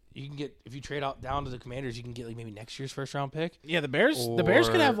you can get if you trade out down to the Commanders, you can get maybe next year's first round pick. Yeah, the Bears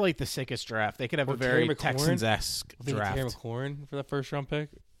could have the sickest draft. They could have a very Texans-esque draft. Taylor McLaurin for that first round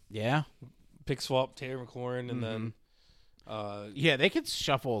pick. Yeah, pick swap Taylor McLaurin, and then yeah, they could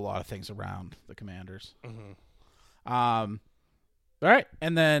shuffle a lot of things around the Commanders. All right,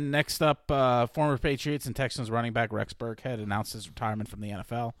 and then next up, former Patriots and Texans running back Rex Burkhead announced his retirement from the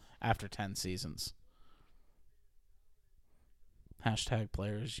NFL after 10 seasons. Hashtag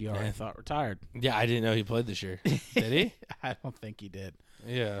players you already thought retired. Yeah, I didn't know he played this year. Did he? I don't think he did.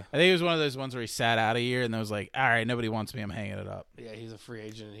 Yeah. I think it was one of those ones where he sat out a year and then was like, all right, nobody wants me, I'm hanging it up. Yeah, he's a free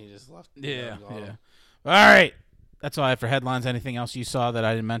agent and he just left. Yeah. All right. That's all I have for headlines. Anything else you saw that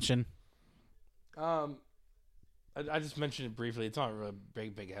I didn't mention? I just mentioned it briefly. It's not a really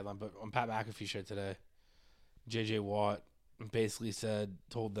big headline, but on Pat McAfee show today, J.J. Watt basically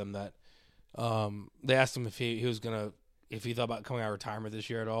told them that they asked him if he thought about coming out of retirement this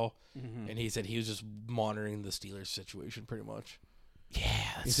year at all, and he said he was just monitoring the Steelers situation pretty much.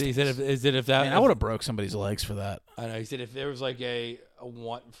 Yeah, he said if that man, I would have broke somebody's legs for that. I know. He said if there was a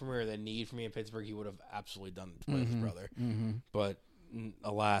want for me or the need for me in Pittsburgh, he would have absolutely done it with his brother. But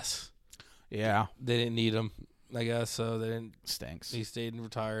alas, yeah, they didn't need him. I guess so. They didn't. Stinks. He stayed and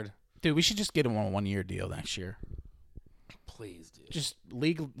retired. Dude, we should just get him on a 1-year deal next year. Please, dude. Just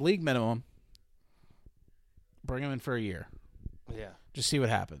league minimum. Bring him in for a year. Yeah. Just see what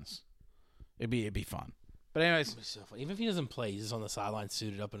happens. It'd be fun. But anyways, so fun. Even if he doesn't play, he's just on the sideline,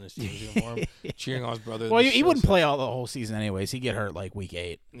 suited up in his team's uniform, cheering on his brother. Well, he wouldn't play all the whole season anyways. He'd get hurt week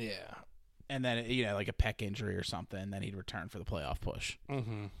 8. Yeah. And then a pec injury or something, and then he'd return for the playoff push. All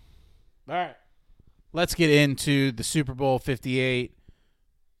right. Let's get into the Super Bowl 58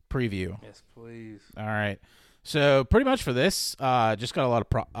 preview. Yes, please. All right. So pretty much for this, just got a lot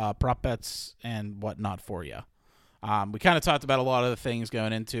of prop bets and whatnot for you. We kind of talked about a lot of the things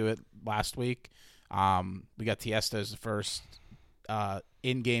going into it last week. We got Tiesto as the first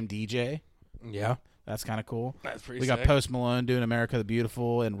in-game DJ. Yeah. That's kind of cool. That's pretty sick. We got Post Malone doing America the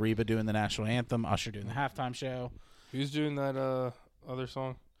Beautiful and Reba doing the national anthem, Usher doing the halftime show. Who's doing that other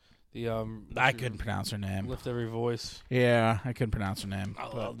song? I couldn't pronounce her name. Lift Every Voice. Yeah, I couldn't pronounce her name.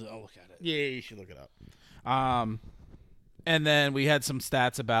 I'll look at it. Yeah, you should look it up. And then we had some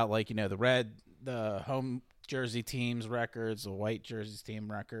stats about the home jersey teams records, the white jerseys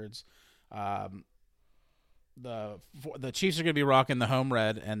team records. the Chiefs are going to be rocking the home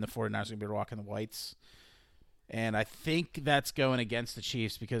red, and the 49ers are going to be rocking the whites. And I think that's going against the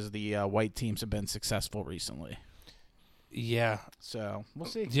Chiefs because the white teams have been successful recently. Yeah. So we'll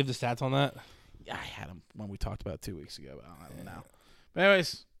see. Do you have the stats on that? Yeah, I had them when we talked about it 2 weeks ago, but I don't have them now. But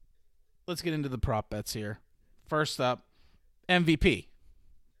anyways, let's get into the prop bets here. First up, MVP.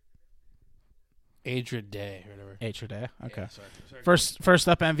 Age or day or whatever. Age or day. Okay. Yeah, sorry. First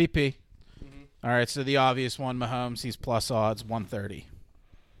up, MVP. Mm-hmm. All right, so the obvious one, Mahomes, he's plus odds, 130.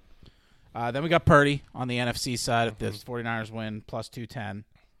 Then we got Purdy on the NFC side if the 49ers win, plus 210.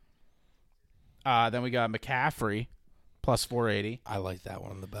 Then we got McCaffrey, plus 480. I like that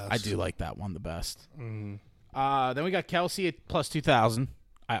one the best. I do like that one the best. Mm-hmm. Then we got Kelsey at plus 2,000.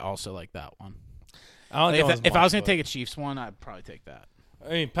 I also like that one. If I was going to take a Chiefs one, I'd probably take that.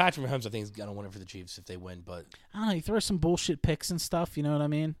 I mean, Patrick Mahomes, I think, is going to win it for the Chiefs if they win, but... I don't know. You throw some bullshit picks and stuff, you know what I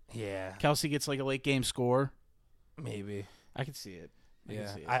mean? Yeah. Kelsey gets like a late game score. Maybe. I can see it.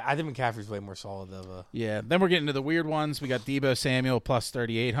 I think McCaffrey's way more solid of a... Yeah. Then we're getting to the weird ones. We got Deebo Samuel plus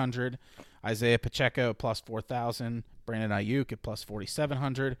 3,800. Isaiah Pacheco at plus 4,000. Brandon Ayuk at plus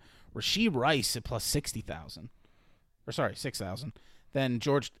 4,700. Rashee Rice at plus 60,000. Or sorry, 6,000. Then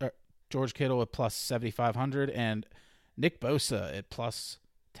George Kittle at plus 7,500. And Nick Bosa at plus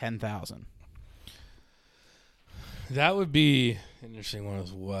 10,000. That would be an interesting one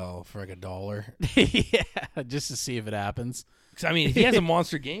as well for like $1. Yeah, just to see if it happens. Because, I mean, if he has a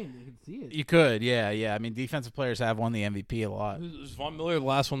monster game, you can see it. You could, yeah. I mean, defensive players have won the MVP a lot. Was Von Miller the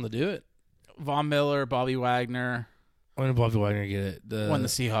last one to do it? Von Miller, Bobby Wagner. When did Bobby Wagner get it? When the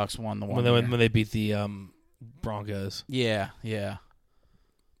Seahawks won the one when they beat the Broncos. Yeah.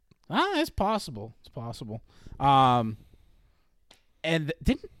 It's possible. It's possible. And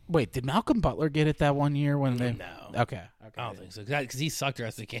did Malcolm Butler get it that one year when they? No. Okay. I don't think so because he sucked the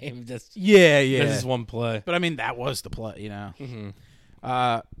rest of the game. Yeah. That's just one play. But I mean, that was the play, you know. Mm-hmm.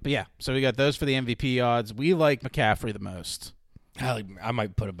 But yeah, so we got those for the MVP odds. We like McCaffrey the most. I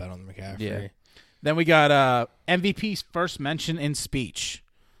might put a bet on McCaffrey. Yeah. Then we got MVP's first mention in speech.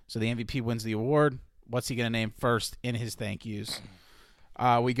 So the MVP wins the award. What's he going to name first in his thank yous?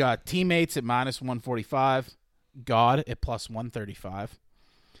 We got teammates at minus 145. God at plus 135.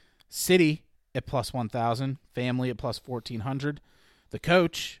 City at plus 1,000. Family at plus 1,400. The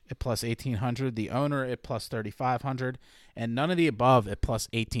coach at plus 1,800. The owner at plus 3,500. And none of the above at plus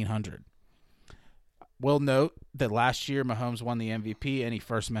 1,800. We'll note that last year Mahomes won the MVP and he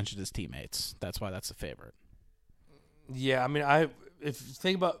first mentioned his teammates. That's why that's the favorite. Yeah, I mean,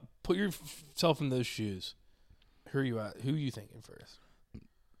 put yourself in those shoes. Who are you thinking first?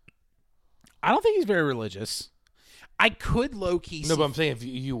 I don't think he's very religious. I could low-key No, but I'm saying if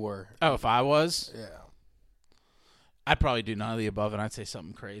you were. Oh, if I was? Yeah. I'd probably do none of the above, and I'd say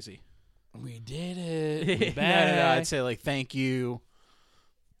something crazy. We did it. No, I'd say, like, thank you.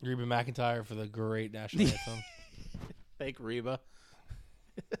 Reba McEntire for the great national anthem. Thank Reba.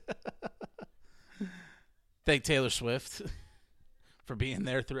 Thank Taylor Swift for being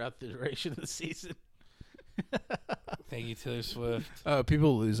there throughout the duration of the season. Thank you, Taylor Swift. Oh,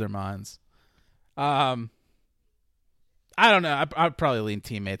 people lose their minds. I don't know. I'd probably lean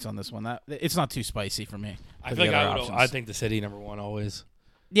teammates on this one. It's not too spicy for me. I feel like I think the city number one always.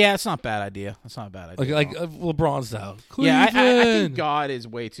 Yeah, it's not a bad idea. It's not a bad idea. Like LeBron style. Yeah, I think God is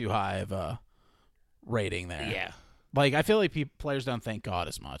way too high of a rating there. Yeah. Like I feel like players don't thank God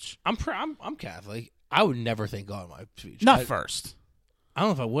as much. I'm Catholic. I would never thank God in my speech. Not first. I don't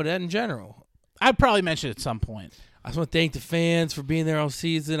know if I would in general. I'd probably mention it at some point. I just want to thank the fans for being there all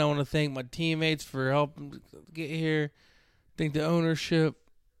season. I want to thank my teammates for helping get here. Thank the ownership.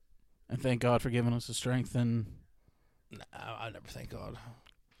 And thank God for giving us the strength. And I never thank God.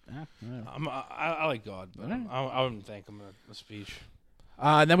 Yeah. I like God, but I wouldn't thank him in a speech.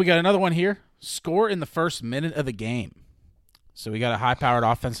 And then we got another one here. Score in the first minute of the game. So we got a high-powered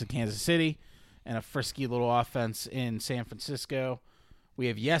offense in Kansas City and a frisky little offense in San Francisco. We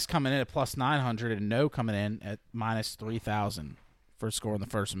have yes coming in at plus 900 and no coming in at minus 3,000 for a score in the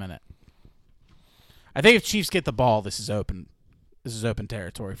first minute. I think if Chiefs get the ball, this is open. This is open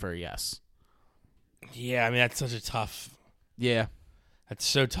territory for a yes. Yeah, I mean that's such a tough. Yeah, that's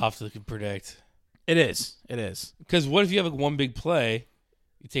so tough to predict. It is. It is. Because what if you have one big play,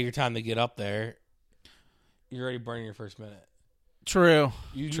 you take your time to get up there, you're already burning your first minute. True.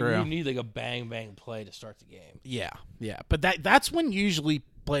 True. You need like a bang play to start the game. Yeah. But that's when usually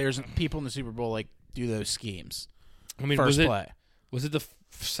players and people in the Super Bowl like do those schemes. I mean, first play. Was it the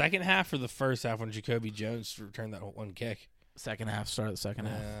second half or the first half when Jacoby Jones returned that one kick? Second half. Start of the second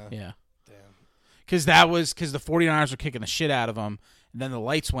half. Yeah. Damn. Because the 49ers were kicking the shit out of them, and then the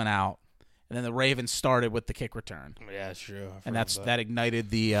lights went out, And then the Ravens started with the kick return. Yeah, that's true. And that ignited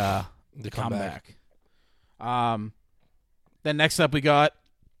the comeback. Then next up we got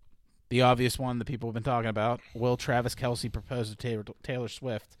the obvious one that people have been talking about. Will Travis Kelce propose to Taylor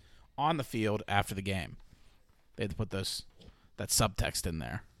Swift on the field after the game? They had to put that subtext in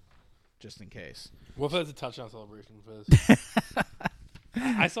there just in case. What if it's a touchdown celebration for this?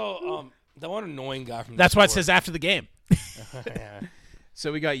 I saw that one annoying guy from That's why it says after the game. Yeah.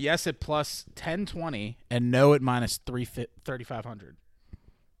 So we got yes at plus 1020 and no at minus 3,500.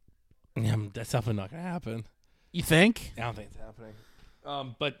 Yeah, that's definitely not going to happen. You think? I don't think it's happening.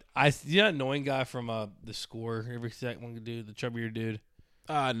 But that annoying guy from the Score every second dude, the chubbier dude.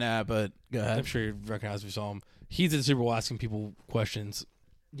 Nah, but go ahead. I'm sure you recognize if you saw him. He's in the Super Bowl asking people questions.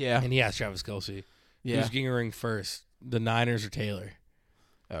 Yeah. And he asked Travis Kelce. Yeah. Who's getting a ring first, the Niners or Taylor?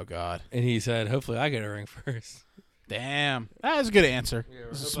 Oh, God. And he said, hopefully I get a ring first. Damn. That was a good answer. Yeah,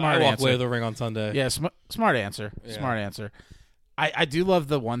 It's a smart smart walk answer. away with a ring on Sunday. Yeah, smart answer. Yeah. Smart answer. I do love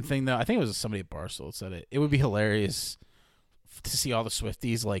the one thing, though. I think it was somebody at Barstool that said it. It would be hilarious to see all the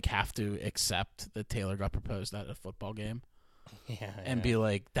Swifties like have to accept that Taylor got proposed at a football game and be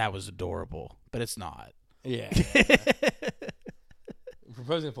like, that was adorable. But it's not. Yeah.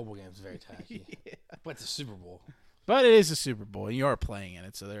 Proposing a football game is very tacky. Yeah. But it's a Super Bowl. But it is a Super Bowl, and you are playing in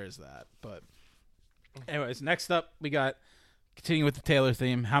it, so there is that. But anyways, next up, we got, continuing with the Taylor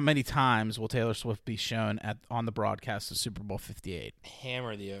theme, how many times will Taylor Swift be shown on the broadcast of Super Bowl 58?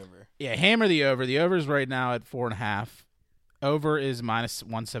 Hammer the over. Yeah, hammer the over. The over is right now at 4.5. Over is minus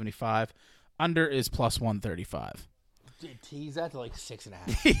 175. Under is plus 135. Dude, tease that to like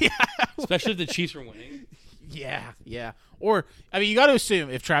 6.5. Yeah. Especially if the Chiefs are winning. Yeah. Or, I mean, you got to assume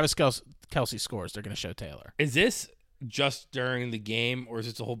if Travis Kelce scores, they're going to show Taylor. Is this just during the game, or is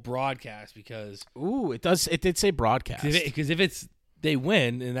it a whole broadcast? Because it did say broadcast. Because if they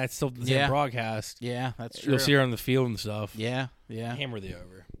win, and that's still the same broadcast. Yeah, that's true. You'll see her on the field and stuff. Yeah. Hammer the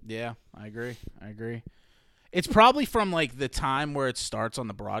over. Yeah, I agree. It's probably from like the time where it starts on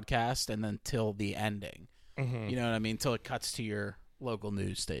the broadcast and then till the ending. Mm-hmm. You know what I mean? Till it cuts to your local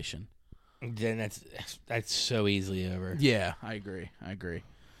news station. Then that's so easily over. Yeah, I agree.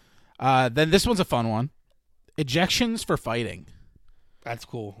 Then this one's a fun one. Ejections for fighting. That's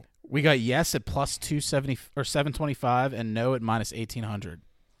cool. We got yes at plus 270 or 725 and no at minus 1,800.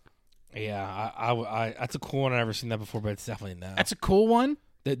 Yeah, I that's a cool one. I've never seen that before, but it's definitely no. That's a cool one.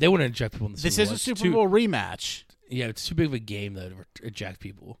 They wouldn't eject people in the Super Bowl. This is a Super Bowl rematch. Yeah, it's too big of a game though to eject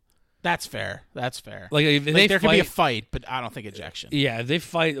people. That's fair. Like if there fight, could be a fight, but I don't think ejection. Yeah, if they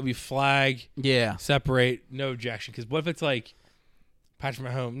fight, it'll be flag. Yeah, separate, no ejection. Because what if it's like not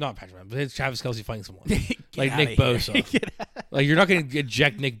Patrick Mahomes, but it's Travis Kelce fighting someone like Nick Bosa. Like you're not going to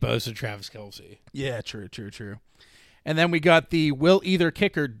eject Nick Bosa, Travis Kelce. Yeah, true. And then we got the will either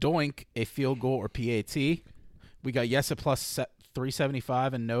kicker doink a field goal or PAT. We got yes at plus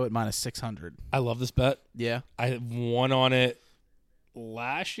 375 and no at minus 600. I love this bet. Yeah, I won on it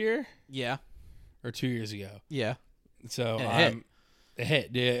last year. Yeah, or 2 years ago. Yeah. So it hit.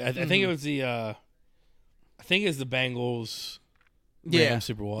 Yeah, I think it was the. I think it's the Bengals. Rams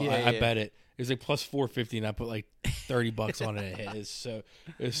Super Bowl. I bet it. It was like plus 450, and I put like $30 on it. It hit. It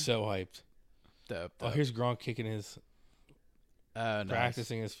was so hyped. Dope. Oh, here's Gronk kicking his.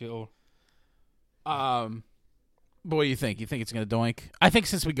 Practicing his field. But what do you think? You think it's going to doink? I think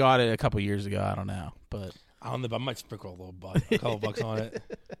since we got it a couple years ago, I don't know, but I don't know. But I might sprinkle a couple bucks on it.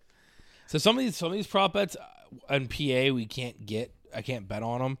 So some of these prop bets on PA I can't bet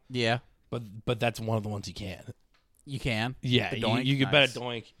on them. Yeah, but that's one of the ones you can. You can. Yeah, you can bet a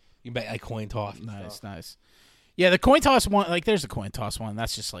doink. You can bet a coin toss. Nice. Yeah, the coin toss one. Like, there's a coin toss one.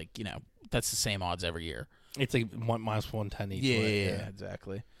 That's just like that's the same odds every year. It's like minus 110 each. Yeah,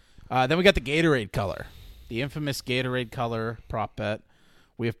 exactly. Then we got the Gatorade color, the infamous Gatorade color prop bet.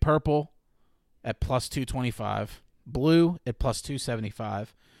 We have purple at plus 225, blue at plus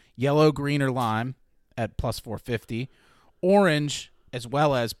 275, yellow, green, or lime at plus 450, orange as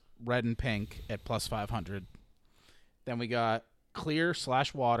well as red and pink at plus 500. Then we got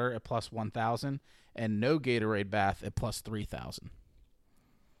clear/water at plus 1,000 and no Gatorade bath at plus 3,000.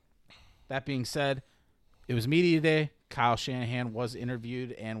 That being said, it was media day. Kyle Shanahan was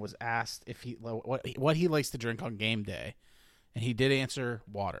interviewed and was asked if what he likes to drink on game day, and he did answer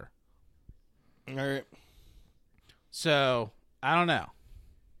water. All right. So I don't know.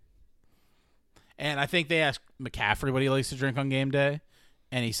 And I think they asked McCaffrey what he likes to drink on game day,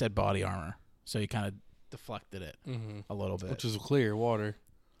 and he said body armor. So he kind of deflected it a little bit. Which is clear water.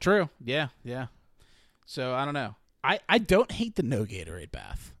 True. Yeah. So I don't know. I don't hate the no Gatorade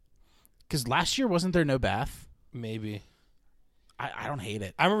bath. Because last year, wasn't there no bath? Maybe. I don't hate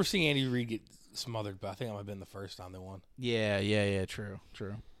it. I remember seeing Andy Reid get smothered, but I think that might have been the first time they won. Yeah. True.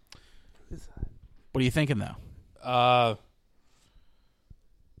 What are you thinking though?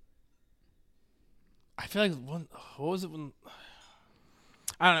 I feel like what was it when?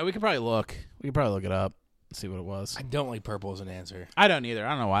 I don't know. We could probably look it up and see what it was. I don't like purple as an answer. I don't either. I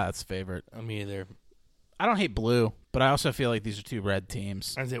don't know why that's a favorite. Me either. I don't hate blue, but I also feel like these are two red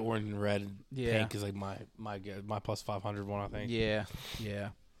teams. I'd say orange and red. And Yeah. pink is like my plus 500 one. I think. Yeah.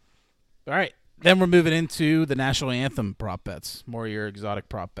 All right. Then we're moving into the national anthem prop bets. More of your exotic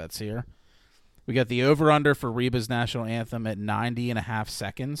prop bets here. We got the over-under for Reba's national anthem at 90.5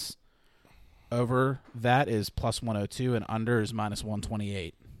 seconds. Over that is plus 102, and under is minus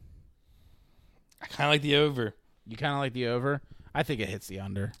 128. I kind of like the over. You kind of like the over? I think it hits the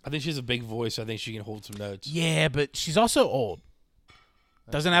under. I think she has a big voice. So I think she can hold some notes. Yeah, but she's also old.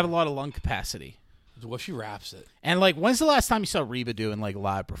 Doesn't have a lot of lung capacity. Well, she raps it. And, like, when's the last time you saw Reba doing, like,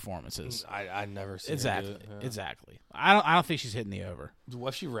 live performances? I never seen Exactly. her do it. Yeah. Exactly. I don't think she's hitting the over. What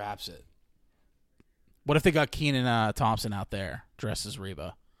if she raps it? What if they got Kenan Thompson out there dressed as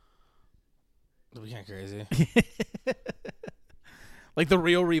Reba? That'd be kind of crazy. Like, the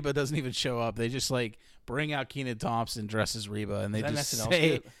real Reba doesn't even show up. They just, like, bring out Kenan Thompson dressed as Reba, and they just SNL say,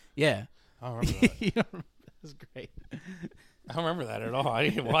 skit? yeah. I don't remember that. You don't remember? That's great. I don't remember that at all. I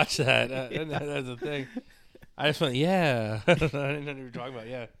didn't watch that. That's the thing. I just went, yeah. I didn't know what you were talking about.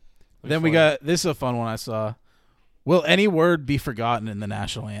 Yeah. Then we got, this is a fun one I saw. Will any word be forgotten in the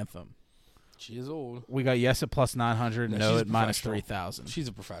national anthem? She is old. We got yes at plus 900, no she's at minus professional. 3,000. She's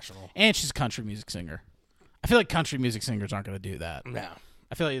a professional. And she's a country music singer. I feel like country music singers aren't going to do that. No.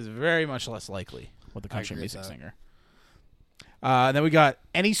 I feel like it's very much less likely with a country agree with music that. singer. Then we got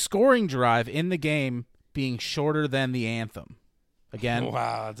any scoring drive in the game being shorter than the anthem. Again,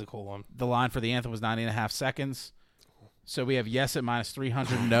 Wow, that's a cool one. the line for the anthem was 90.5 seconds. So we have yes at minus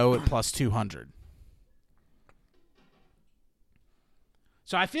 300, no at plus 200.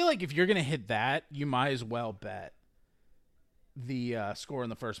 So I feel like if you're going to hit that, you might as well bet the score in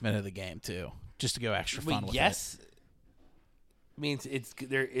the first minute of the game, too, just to go extra fun with yes means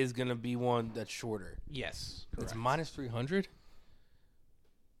there is going to be one that's shorter. it. Yes. It's minus 300?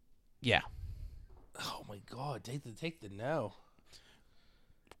 Yeah. Oh, my God. Take the no.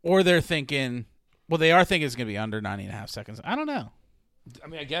 Or they're thinking, well, they are thinking it's going to be under 90.5 seconds. I don't know. I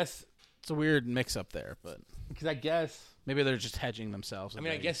mean, I guess. It's a weird mix-up there, but Because I guess. maybe they're just hedging themselves. I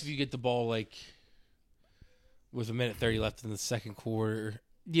mean, I guess if you get the ball, like, with a minute 30 left in the second quarter.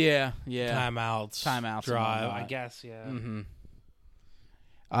 Yeah. Timeouts. and Drive. whatnot. I guess, yeah. Mm-hmm.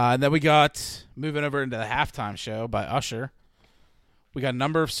 Then we got, moving over into the halftime show by Usher. We got a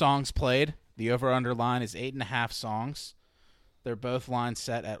number of songs played. The over-under line is 8.5 songs. They're both lines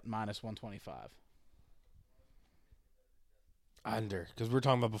set at minus 125. Under. Because we were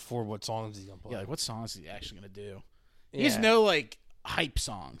talking about before what songs he's going to play. Yeah, like what songs is he actually going to do? Yeah. He has no, like, hype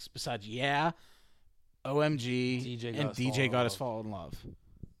songs besides Yeah, OMG, DJ and Got Us DJ Fall in Got Us Love. Fall in Love.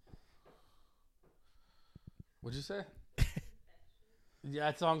 What'd you say? Yeah,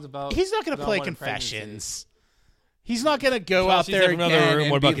 that song's about. He's not going to play unwanted Confessions. He's not going to go pregnancy. out there Another again room.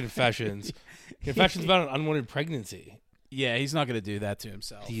 and What about be- Confessions? Confessions about an unwanted pregnancy. Yeah, he's not going to do that to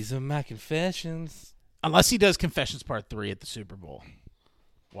himself. These are my confessions. Unless he does Confessions Part 3 at the Super Bowl.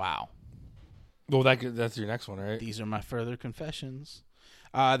 Wow. Well, that's your next one, right? These are my further confessions.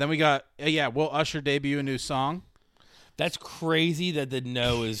 Then we got, will Usher debut a new song? That's crazy that the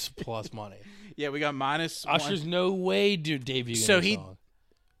no is plus money. Yeah, we got minus Usher's no way to debut So a new he- song.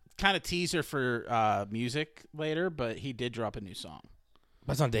 kind of teaser for music later, but he did drop a new song.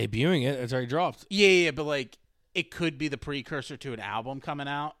 That's not debuting it. It's already dropped. Yeah, but like it could be the precursor to an album coming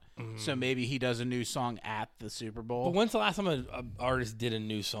out. So maybe he does a new song at the Super Bowl. But when's the last time an artist did a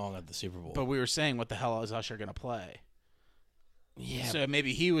new song at the Super Bowl? But we were saying, what the hell is Usher going to play? yeah, So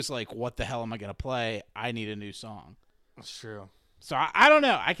maybe he was like, what the hell am I going to play? I need a new song. that's true. So I don't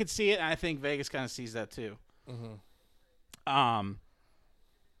know. I could see it, and I think Vegas kind of sees that too. Mm-hmm.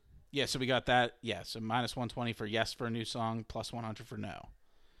 Yeah, so we got that. Yeah, so minus 120 for yes for a new song, plus 100 for no.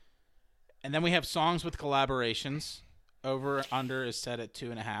 And then we have songs with collaborations. Over under is set at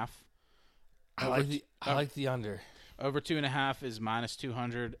 2.5. I like the under. Over 2.5 is minus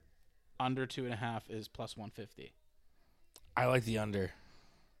 200. Under 2.5 is plus 150. I like the under.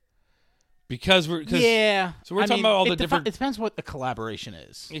 Because Yeah. So we're talking about all the different. It depends what the collaboration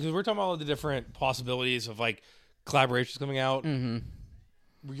is. Because we're talking about all the different possibilities of like collaborations coming out.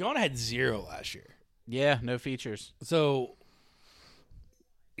 Mm-hmm. Rihanna had 0 last year. Yeah, no features. So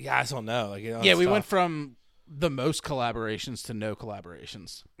yeah, I just don't know. Like, Yeah, we went from the most collaborations to no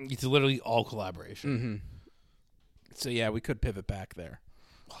collaborations. It's literally all collaboration. Mm-hmm. So, yeah, we could pivot back there.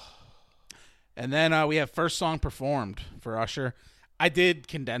 And then we have first song performed for Usher. I did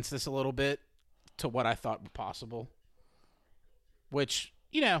condense this a little bit to what I thought were possible, which,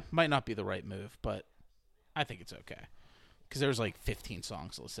 might not be the right move, but I think it's okay. Because there's like 15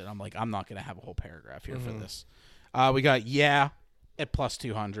 songs listed. I'm like, I'm not going to have a whole paragraph here for this. We got Yeah at plus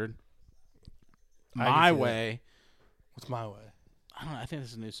 200. My Way. What's My Way? I don't know. I think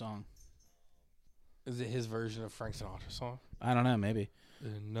this is a new song. Is it his version of Frank Sinatra's song? I don't know. Maybe.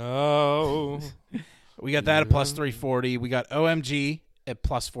 No. We got that at plus 340. We got OMG at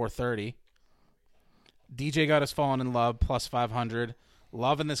plus 430. DJ Got Us Falling in Love plus 500.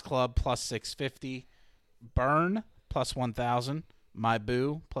 Love in This Club plus 650. Burn plus 1,000. My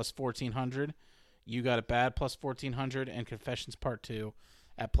Boo plus 1,400. You Got It Bad plus 1,400. And Confessions Part 2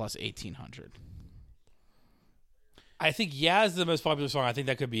 at plus 1,800. I think Yeah is the most popular song. I think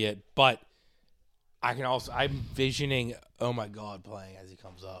that could be it. But I'm visioning Oh My God playing as he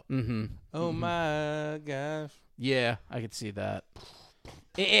comes up. Mm-hmm. Oh my gosh. Yeah, I could see that.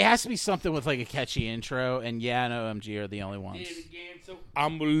 It has to be something with like a catchy intro, and Yeah and OMG are the only ones.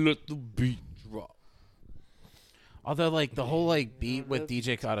 I'm gonna let the beat drop. Although, like, the whole like beat with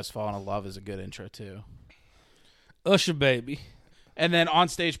DJ Got Us Falling in Love is a good intro too. Usher baby. And then on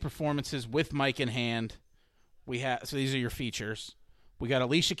stage performances with mic in hand, we have. So these are your features. We got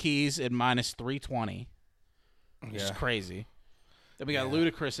Alicia Keys at minus 320, which is crazy. Then we got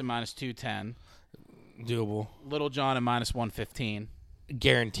Ludacris at minus 210. Doable. Little John at minus 115.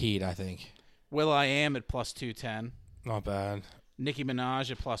 Guaranteed, I think. will.i.am at plus 210. Not bad. Nicki Minaj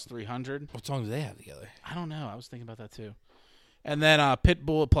at plus 300. What songs do they have together? I don't know. I was thinking about that too. And then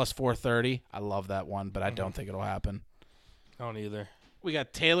Pitbull at plus 430. I love that one, but I don't think it'll happen. I don't either. We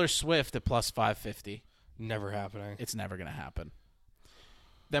got Taylor Swift at plus 550. Never happening. It's never going to happen.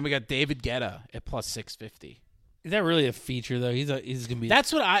 Then we got David Guetta at plus 650. Is that really a feature though? He's gonna be.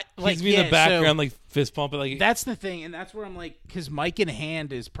 That's what I like. He's in the background, like fist pumping. Like that's the thing, and that's where I'm like, because mic in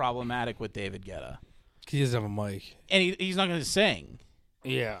hand is problematic with David Guetta. He doesn't have a mic, and he's not going to sing.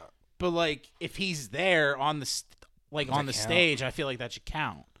 Yeah, but like if he's there on the stage, I feel like that should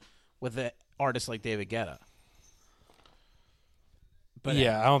count with an artist like David Guetta. But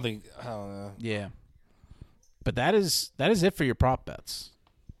yeah, I don't know. Yeah, but that is it for your prop bets.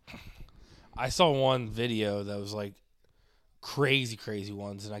 I saw one video that was like crazy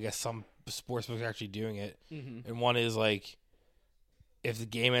ones, and I guess some sportsbooks are actually doing it. Mm-hmm. And one is like, if the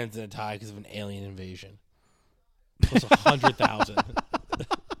game ends in a tie because of an alien invasion, plus 100,000.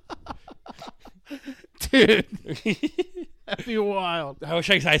 Dude, that'd be wild. I wish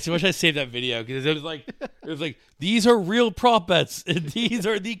I saved that video because it was like these are real prop bets, and these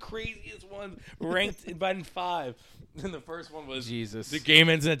are the craziest ones ranked by 5. And the first one was Jesus. The game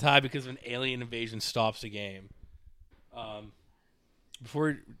ends in a tie because of an alien invasion stops the game.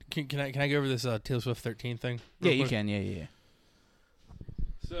 Before can I go over this Taylor Swift 13 thing? Yeah, you can. Yeah.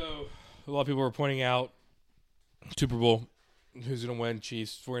 So a lot of people were pointing out Super Bowl, who's going to win?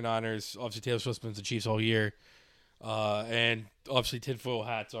 Chiefs, 49ers. Obviously, Taylor Swift's been the Chiefs all year, and obviously tinfoil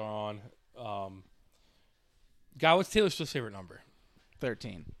hats are on. Guy, what's Taylor Swift's favorite number?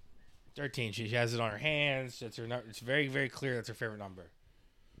 13. 13. She has it on her hands. That's her. It's very, very clear that's her favorite number.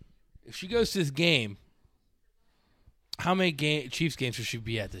 If she goes to this game, how many Chiefs games should she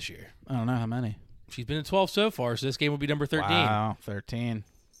be at this year? I don't know how many. She's been in 12 so far, so this game will be number 13. Wow, 13.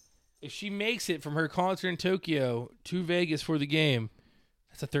 If she makes it from her concert in Tokyo to Vegas for the game,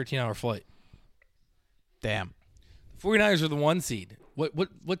 that's a 13-hour flight. Damn. The 49ers are the 1 seed.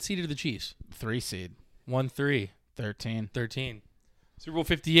 What seed are the Chiefs? 3 seed. 1-3. 13. 13. Super Bowl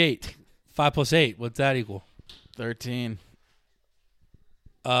 58. 5 plus 8. What's that equal? 13.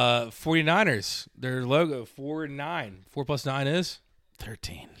 49ers. Their logo 4-9. 4 plus 9 is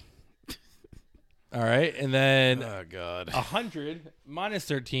 13. All right, and then oh god, 100 minus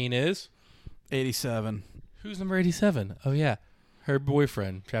 13 is 87. Who's number 87? Oh yeah, her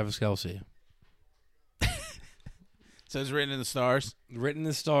boyfriend Travis Kelce. So it's written in the stars. Written in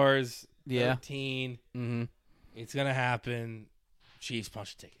the stars. Yeah. 13. Mm-hmm. It's gonna happen. Chiefs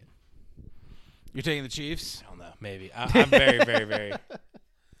punch a ticket. You're taking the Chiefs? I don't know. Maybe. I'm very, very, very.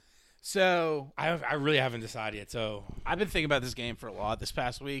 So I really haven't decided yet. So I've been thinking about this game for a lot this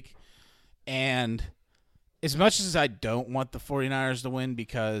past week. And as much as I don't want the 49ers to win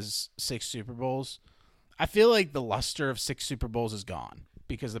because 6 Super Bowls, I feel like the luster of 6 Super Bowls is gone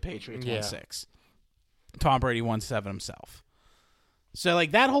because the Patriots won 6. Tom Brady won 7 himself. So,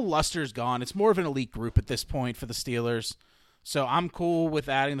 like, that whole luster is gone. It's more of an elite group at this point for the Steelers. So I'm cool with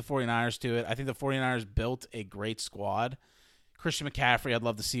adding the 49ers to it. I think the 49ers built a great squad. Christian McCaffrey, I'd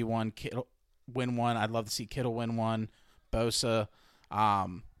love to see one. win one. I'd love to see Kittle win one. Bosa.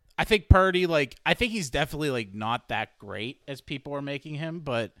 I think Purdy, I think he's definitely not that great as people are making him,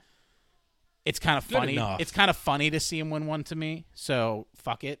 but it's kind of funny. Enough. It's kind of funny to see him win one to me. So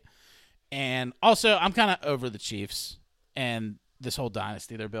fuck it. And also, I'm kind of over the Chiefs and this whole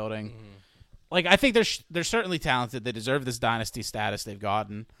dynasty they're building. I think they're certainly talented. They deserve this dynasty status they've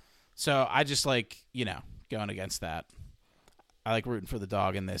gotten. So I just going against that. I like rooting for the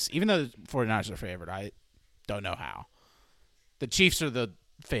dog in this. Even though the 49ers are favored, I don't know how. The Chiefs are the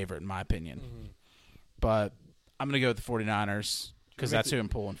favorite, in my opinion. But I'm going to go with the 49ers because that's who I'm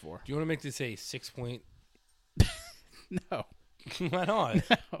pulling for. Do you want to make this a 6-point? No. Why not?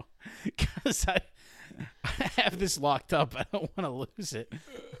 No. Because I have this locked up. I don't want to lose it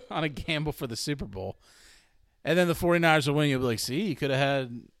on a gamble for the Super Bowl. And then the 49ers will win. You'll be like, see, you could have had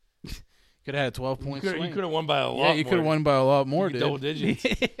a 12-point swing. You could have won by a lot more. Yeah, you could have won by a lot more, dude. Double digits.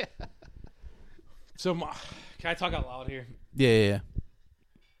 So, can I talk out loud here? Yeah.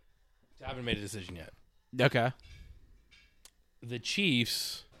 I haven't made a decision yet. Okay. The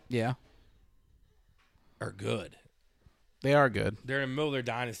Chiefs are good. They are good. They're in the middle of their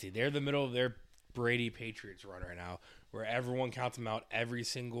dynasty. They're in the middle of their Brady Patriots run right now, where everyone counts them out every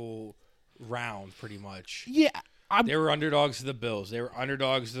single round, pretty much. Yeah. They were underdogs to the Bills. They were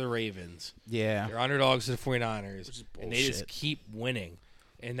underdogs to the Ravens. Yeah. They're underdogs to the 49ers. Which is and they just keep winning.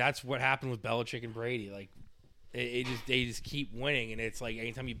 And that's what happened with Belichick and Brady. They just keep winning. And it's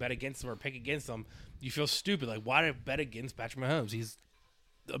anytime you bet against them or pick against them, you feel stupid. Why did I bet against Patrick Mahomes? He's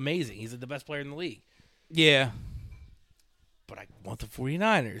amazing. He's the best player in the league. Yeah. But I want the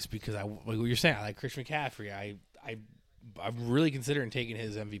 49ers because like what you're saying, I like Christian McCaffrey. I'm really considering taking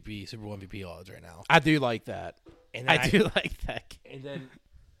his Super Bowl MVP odds right now. I do like that. And I do like that. And then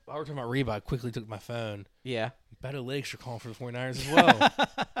while we're talking about Reba, I quickly took my phone. Yeah. BetAlytics are calling for the 49ers as well.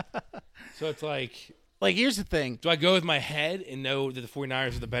 So it's here's the thing. Do I go with my head and know that the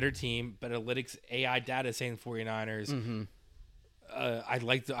 49ers are the better team? BetAlytics AI data is saying the 49ers. Mm-hmm.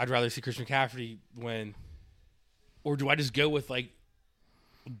 I'd rather see Christian McCaffrey win. Or do I just go with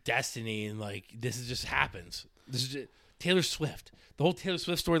destiny and this is just happens? This is just, Taylor Swift. The whole Taylor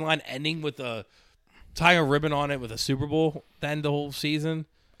Swift storyline ending with tying a ribbon on it with a Super Bowl to end the whole season.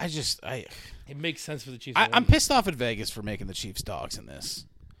 It makes sense for the Chiefs. I'm pissed off at Vegas for making the Chiefs dogs in this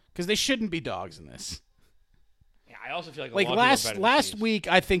because they shouldn't be dogs in this. Yeah, I also feel like a lot of people are better than last Chiefs. week,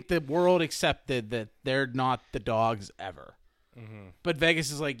 I think the world accepted that they're not the dogs ever. Mm-hmm. But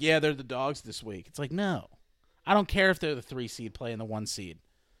Vegas is they're the dogs this week. It's no. I don't care if they're the 3 seed playing the 1 seed.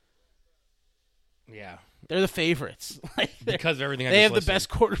 Yeah. They're the favorites. Because of everything they have the best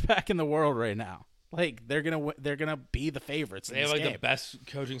quarterback in the world right now. They're gonna be the favorites. They have the best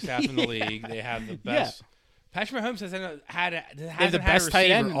coaching staff in the league. They have the best. Patrick Mahomes hasn't had a best tight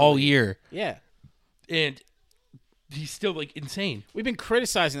end all year. Yeah, and he's still insane. We've been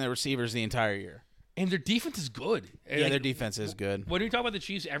criticizing the receivers the entire year, and their defense is good. Yeah, their defense is good. When we talk about the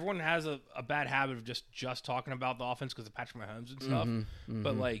Chiefs, everyone has a bad habit of just talking about the offense because of Patrick Mahomes and stuff. Mm-hmm.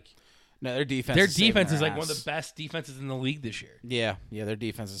 But no, their defense. Their is defense is one one of the best defenses in the league this year. Yeah, their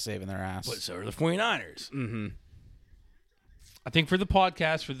defense is saving their ass. But so are the 49ers. Mm-hmm. I think for the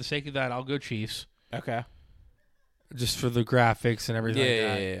podcast, for the sake of that, I'll go Chiefs. Okay. Just for the graphics and everything like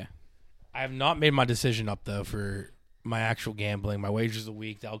that. Yeah. I have not made my decision up, though, for my actual gambling. My wagers of the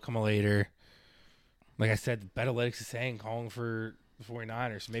week, that'll come later. Like I said, BetAlytics is calling for the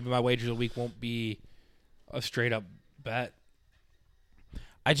 49ers. Maybe my wagers of the week won't be a straight-up bet.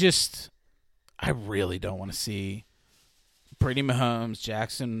 I really don't want to see Brady Mahomes,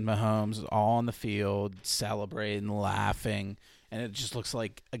 Jackson Mahomes all on the field celebrating, laughing, and it just looks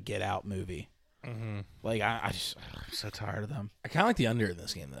like a Get Out movie. Mm-hmm. I'm so tired of them. I kind of like the under in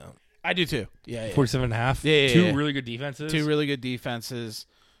this game, though. I do too. Yeah. 47.5. Yeah. Two really good defenses. Two really good defenses.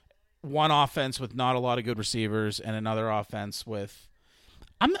 One offense with not a lot of good receivers, and another offense with.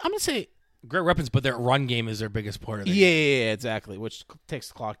 I'm gonna say. Great weapons, but their run game is their biggest part of the game. Yeah, exactly, which takes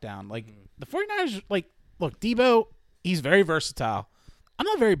the clock down. The 49ers, look, Debo, he's very versatile. I'm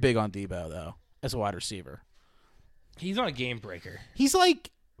not very big on Debo, though, as a wide receiver. He's not a game breaker. He's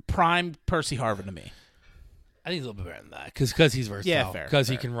prime Percy Harvin to me. I think he's a little bit better than that because he's versatile. Yeah, fair. Because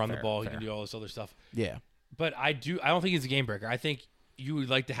he can run the fair, ball. fair. He can do all this other stuff. Yeah. But I don't think he's a game breaker. I think you would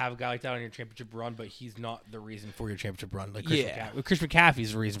like to have a guy like that on your championship run, but he's not the reason for your championship run. Christian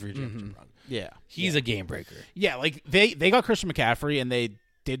McCaffrey's the reason for your championship run. Yeah. He's a game breaker. Yeah, they got Christian McCaffrey, and they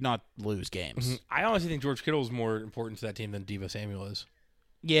did not lose games. Mm-hmm. I honestly think George Kittle is more important to that team than Deebo Samuel is.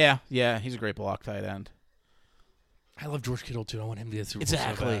 Yeah, he's a great block tight end. I love George Kittle, too. I want him to get Super Bowl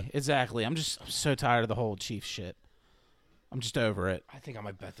so bad. Exactly. I'm so tired of the whole Chiefs shit. I'm just over it. I think I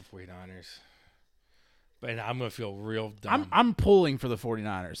might bet the 49ers. But I'm going to feel real dumb. I'm pulling for the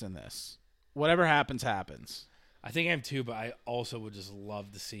 49ers in this. Whatever happens, happens. I think I am too, but I also would just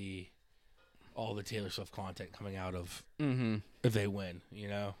love to see all the Taylor Swift content coming out of if they win, you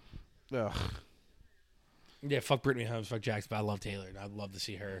know? Ugh. Yeah, fuck Brittany Holmes, fuck Jax, but I love Taylor, and I'd love to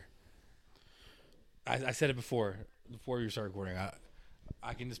see her. I said it before we started recording.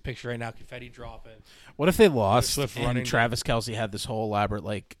 I can just picture right now confetti dropping. What if they lost Swift and running Travis Kelce had this whole elaborate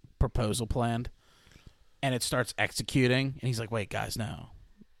like proposal planned, and it starts executing, and he's like, "Wait, guys, no,"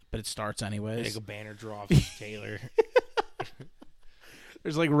 but it starts anyways. Like a banner drops, Taylor.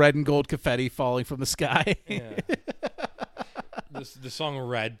 There's like red and gold confetti falling from the sky. Yeah. The song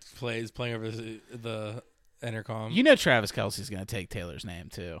 "Red" playing over the intercom. You know Travis Kelce's gonna take Taylor's name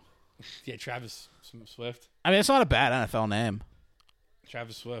too. Yeah, Travis Swift. I mean, it's not a bad NFL name.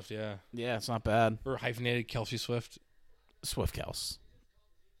 Travis Swift, yeah. Yeah, it's not bad. Or hyphenated Kelsey Swift. Swift Kels.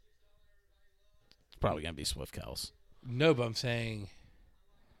 It's probably gonna be Swift Kels. No, but I'm saying,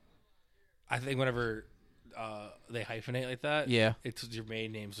 I think whenever they hyphenate like that, Yeah, it's your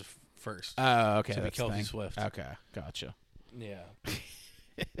maiden name's first. Oh, okay. So That's Kelsey the thing. Swift. Okay, gotcha. Yeah.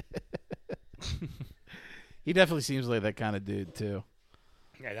 He definitely seems like that kind of dude too.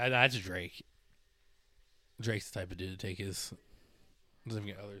 Yeah, that's Drake. Drake's the type of dude to take his doesn't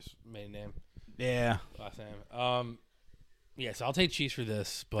even get others maiden name, Yeah. last name. Yeah, so I'll take Chiefs for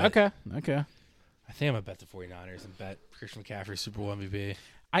this, but Okay. I think I'm gonna bet the 49ers and bet Christian McCaffrey Super Bowl MVP.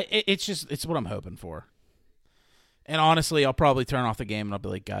 It's what I'm hoping for. And honestly, I'll probably turn off the game and I'll be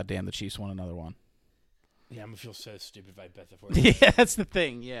like, God damn, the Chiefs won another one. Yeah, I'm gonna feel so stupid if I bet the 49ers. Yeah, that's the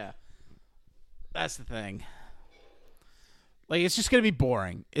thing. Yeah. That's the thing. Like, it's just going to be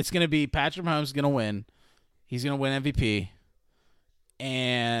boring. It's going to be Patrick Mahomes is going to win. He's going to win MVP.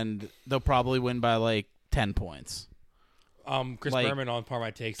 And they'll probably win by, like, 10 points. Chris Berman on Par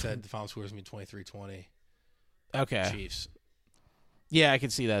My Take said the final score is going to be 23-20. Okay. Chiefs. Yeah, I can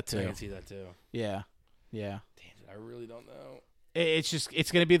see that, too. I can see that, too. Yeah. Damn it, I really don't know. It's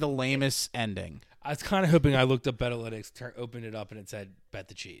going to be the lamest ending. I was kind of hoping I looked up BetAlytics, opened it up, and it said bet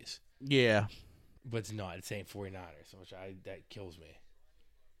the Chiefs. Yeah. But it's not. It's saying 49ers, that kills me.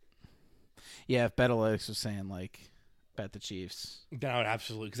 Yeah, if BetAlytics was saying, like, bet the Chiefs. Then I would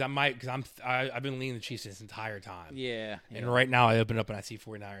absolutely, because I've been leaning the Chiefs this entire time. Yeah. And right now I open up and I see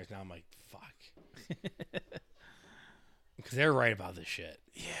 49ers. Now I'm like, fuck. Because they're right about this shit.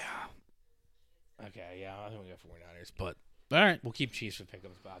 Yeah. Okay, yeah, I think we go 49ers, but All right. we'll keep Chiefs for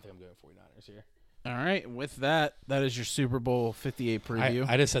pickups, but I think I'm going 49ers here. All right. With that is your Super Bowl 58 preview.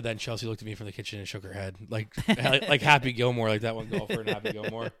 I just said that, and Chelsea looked at me from the kitchen and shook her head, like Happy Gilmore, like that one golfer in Happy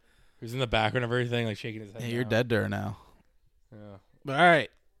Gilmore, who's in the background of everything, like shaking his head. Yeah, you're dead to her now. Yeah. But all right,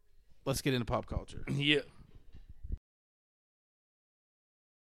 let's get into pop culture. Yeah.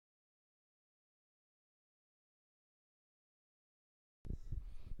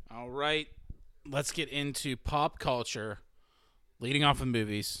 All right, let's get into pop culture. Leading off with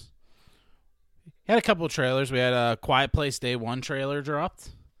movies. Had a couple of trailers. We had a Quiet Place Day 1 trailer dropped.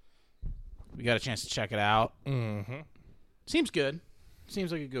 We got a chance to check it out. Mm-hmm. Seems good.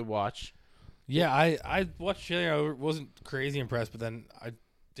 Seems like a good watch. Yeah, I watched the trailer. I wasn't crazy impressed, but then I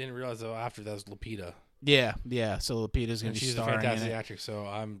didn't realize though after that was Lupita. Yeah. So Lupita's going And to be she's a starring fantastic in it. actress, so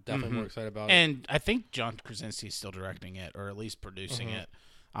I'm definitely more excited about it. And I think John Krasinski is still directing it, or at least producing it.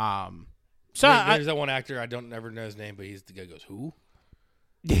 So there's that one actor I don't never know his name, but he's the guy who goes who?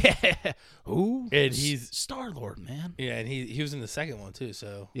 Yeah. Who? And he's Star-Lord, man. Yeah, and he was in the second one too.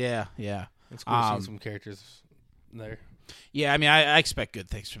 So Yeah. it's cool seeing some characters there. Yeah, I mean, I expect good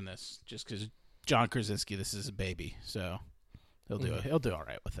things from this, just because John Krasinski, this is a baby, so he'll do it. He'll do all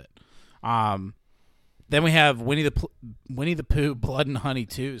right with it. Then we have Winnie the Pooh, Blood and Honey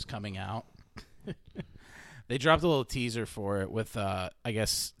 2 is coming out. They dropped a little teaser for it with, I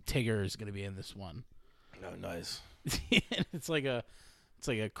guess Tigger is going to be in this one. Oh, nice. It's like a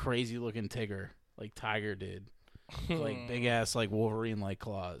crazy looking Tigger, like Tiger did, like big ass like Wolverine like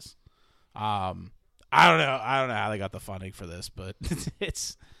claws. I don't know how they got the funding for this, but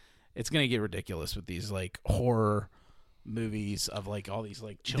it's gonna get ridiculous with these like horror movies of like all these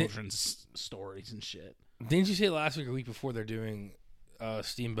like children's stories and shit. Didn't you say last week or week before they're doing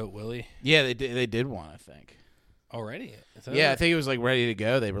Steamboat Willie? Yeah, they did one, I think. Already? Yeah, I think it was like ready to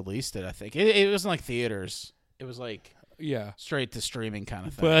go. They released it. I think it wasn't like theaters. It was like straight to streaming kind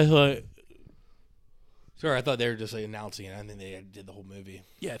of thing. But I thought. Sorry, I thought they were just like announcing it. I think they did the whole movie.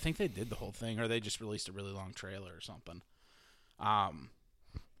 Yeah, I think they did the whole thing, or they just released a really long trailer or something. But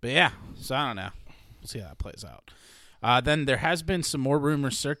yeah, so I don't know. We'll see how that plays out. Then there has been some more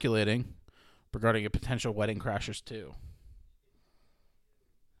rumors circulating regarding a potential Wedding Crashers 2.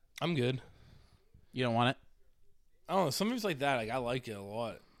 I'm good. You don't want it? I don't know. Some movies like that, like I like it a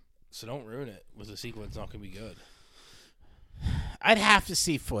lot. So don't ruin it with a sequel that's not going to be good. I'd have to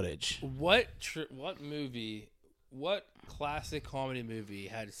see footage. What movie, what classic comedy movie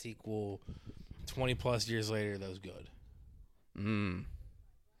had a sequel 20 plus years later that was good?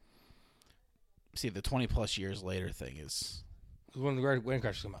 See, the 20 plus years later thing is... When the Wedding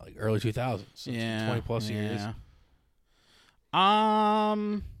Crashers came out, like early 2000s. So yeah. 20 plus years. Yeah.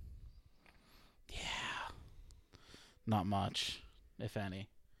 Not much, if any.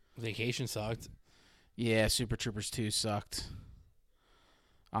 Vacation sucked. Yeah, Super Troopers 2 sucked.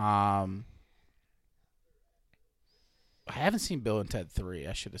 I haven't seen Bill and Ted 3.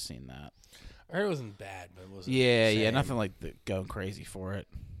 I should have seen that. I heard it wasn't bad, but it wasn't. Yeah, nothing like going crazy for it.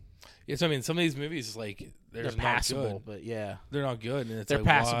 Yeah, so I mean, some of these movies, like, they're passable, but yeah. They're not good. And it's they're like,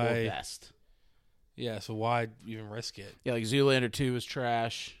 passable why? at best. Yeah, so why even risk it? Yeah, like Zoolander 2 was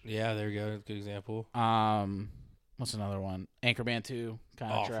trash. Yeah, there you go. Good example. What's another one? Anchorman 2,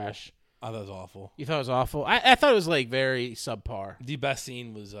 kind of trash. I thought it was awful. You thought it was awful? I thought it was like very subpar. The best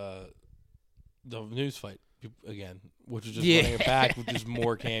scene was the news fight again, which was just running it back with just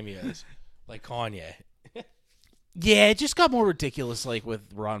more cameos, like Kanye. Yeah, it just got more ridiculous, like with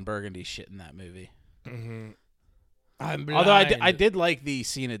Ron Burgundy shit in that movie. Mm-hmm. Although I did like the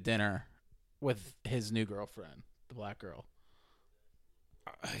scene at dinner with his new girlfriend, the black girl,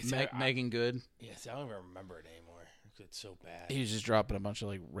 Megan Good. Yes, I don't even remember it anymore. It's so bad. He was just dropping a bunch of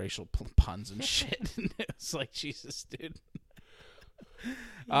like racial puns and shit. And it was like, Jesus, dude.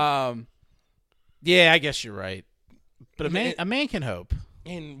 Yeah, I guess you're right. But a man can hope.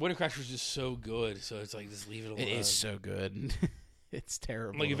 And Wedding Crashers was just so good, so it's like just leave it alone. It is so good. It's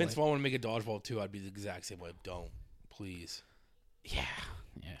terrible. Like if Vince Vaughn wanted to make a Dodgeball 2, I'd be the exact same way. Don't, please. Yeah,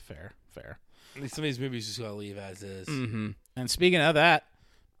 fair. At least some of these movies just gotta leave as is. Mm-hmm. And speaking of that,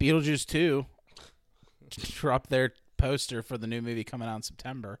 Beetlejuice 2 dropped their poster for the new movie coming out in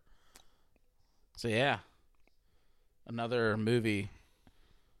September. So yeah, another movie.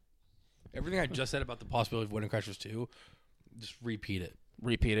 Everything I just said about the possibility of Wedding Crashers 2, just repeat it.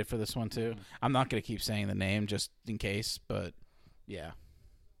 Repeat it for this one too. I'm not going to keep saying the name just in case, but yeah.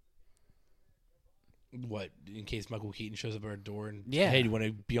 What, in case Michael Keaton shows up at our door and hey, do you want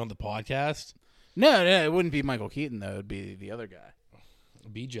to be on the podcast? No, it wouldn't be Michael Keaton though. It'd be the other guy.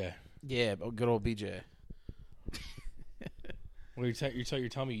 BJ. Yeah, good old BJ. Well, you're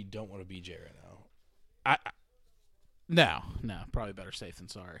telling me you don't want a BJ right now. No, probably better safe than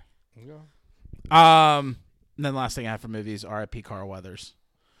sorry. Yeah. And then last thing I have for movies, R.I.P. Carl Weathers.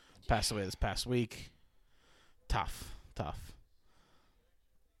 Passed away this past week. Tough.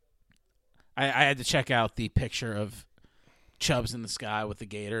 I had to check out the picture of Chubbs in the sky with the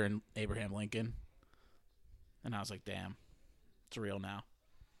gator and Abraham Lincoln. And I was like, damn, it's real now.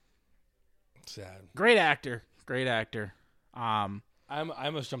 Sad. Great actor. I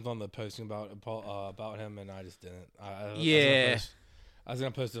almost jumped on the posting about him, and I just didn't. I was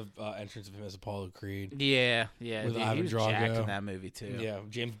gonna post the entrance of him as Apollo Creed. Yeah. With Dude, Ivan he was Drago. jacked in that movie too. Yeah,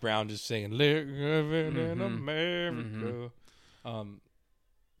 James Brown just singing "Living in America."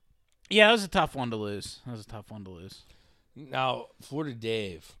 Yeah, that was a tough one to lose. Now, Florida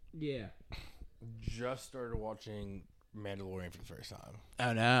Dave. Yeah. Just started watching Mandalorian for the first time.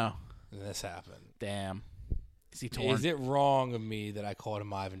 Oh no. And this happened. Damn. Is he torn? Is it wrong of me that I called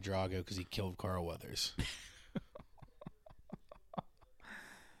him Ivan Drago because he killed Carl Weathers?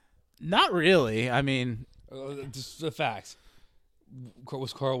 Not really. I mean, just the facts.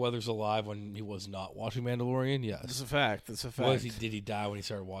 Was Carl Weathers alive when he was not watching Mandalorian? Yes. That's a fact. Did he die when he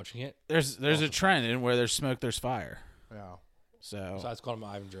started watching it? There's a trend in where there's smoke, there's fire. Yeah. So I just called him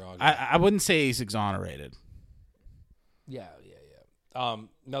Ivan Drago. I wouldn't say he's exonerated. Yeah.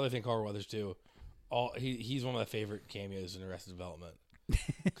 Another thing, Carl Weathers too. He's one of my favorite cameos in Arrested Development.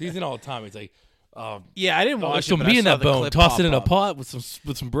 He's in all the time. He's like, yeah, I didn't watch some it. meat in that bone. Toss it in a up. pot with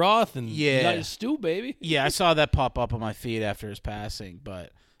some broth, and you got your stew, baby. Yeah, I saw that pop up on my feed after his passing,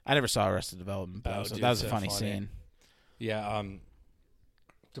 but I never saw Arrested Development. That was a funny scene. Yeah.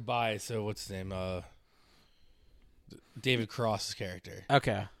 Tobias. So what's his name? David Cross's character.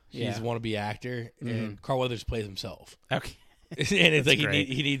 Okay. He's a wannabe actor, and Carl Weathers plays himself. Okay. And it's like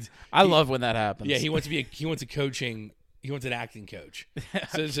he needs. I love when that happens. Yeah, he wants an acting coach.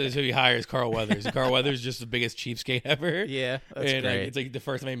 so he hires Carl Weathers. Carl Weathers is just the biggest cheapskate ever. Yeah, that's great. It's like the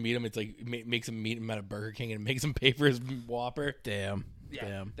first time I meet him, it's like makes him meet him at a Burger King and makes him pay for his Whopper. Damn.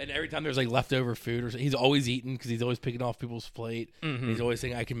 Then every time there's like leftover food, he's always eating because he's always picking off people's plate. He's always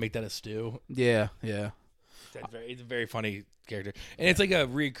saying, "I can make that a stew." Yeah. It's a very funny character, and it's like a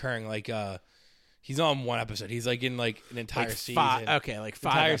recurring like. He's on one episode. He's like in like an entire Like season. five Entire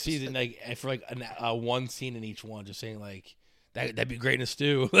episodes. season, like for like one scene in each one, just saying like that'd be great in a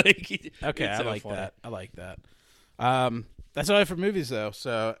stew. Like, Okay, it's I so like funny. that. I like that. That's all I have for movies though.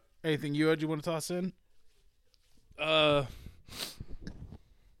 So anything you want to toss in?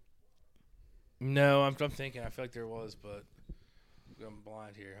 No, I'm thinking. I feel like there was, but I'm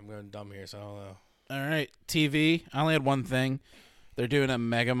blind here. I'm going dumb here, so I don't know. All right, TV. I only had one thing. They're doing a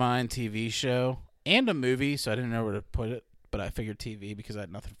Megamind TV show and a movie, so I didn't know where to put it, but I figured TV because I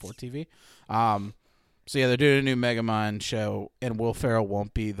had nothing for TV. So yeah, they're doing a new Megamind show, and Will Ferrell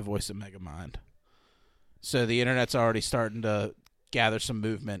won't be the voice of Megamind. So the internet's already starting to gather some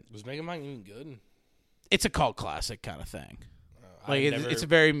movement. Was Megamind even good? It's a cult classic kind of thing. Like I've never- it's a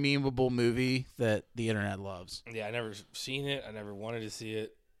very memeable movie that the internet loves. Yeah, I never seen it. I never wanted to see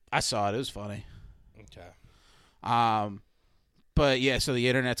it. I saw it. It was funny. Okay. But yeah, so the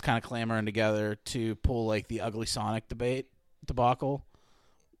internet's kind of clamoring together to pull like the Ugly Sonic debacle,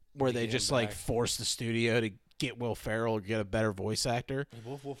 where they Get just him like back. force the studio to get Will Ferrell or get a better voice actor.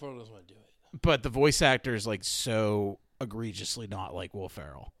 Will Ferrell doesn't want to do it. But the voice actor is like so egregiously not like Will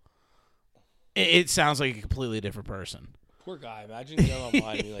Ferrell. It sounds like a completely different person. Poor guy. Imagine going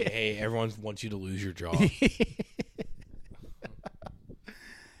online and be like, "Hey, everyone wants you to lose your job."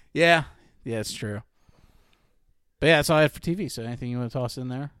 Yeah, it's true. But yeah, that's all I had for TV. So anything you want to toss in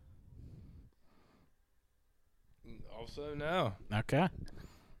there? Also, no. Okay.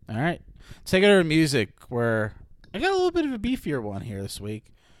 All right. Let's take it over to music, where I got a little bit of a beefier one here this week.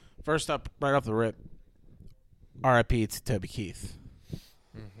 First up, right off the rip, R.I.P. to Toby Keith.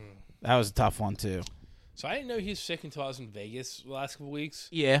 Mm-hmm. That was a tough one, too. So I didn't know he was sick until I was in Vegas the last couple weeks.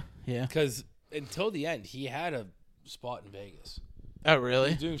 Yeah. Because until the end, he had a spot in Vegas. Oh, He really?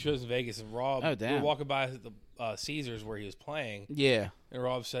 was doing shows in Vegas, and Rob, Oh, damn. we were walking by the Caesars where he was playing, Yeah. and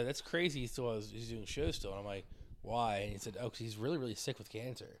Rob said, "That's crazy. He's doing shows still." And I'm like, "Why?" And he said, "Oh, because he's really, really sick with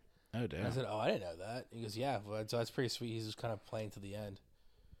cancer." Oh, And damn. I said, "Oh, I didn't know that." He goes, "Yeah, so that's pretty sweet. He's just kind of playing to the end."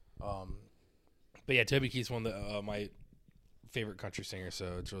 But yeah, Toby Keith's one of my favorite country singers,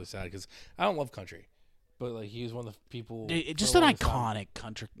 so it's really sad because I don't love country, but like he was one of the people. Just for a an long time.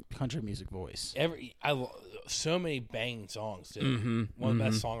 iconic country music voice. So many banging songs too. Mm-hmm, One of the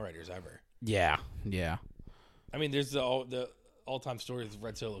best songwriters ever. Yeah. I mean, there's the all-time story of the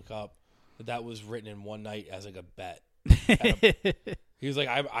Red Solo Cup that was written in one night as like a bet. He was like,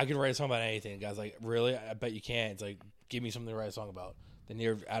 I can write a song about anything. The guy's like, really? I bet you can. It's like, give me something to write a song about. Then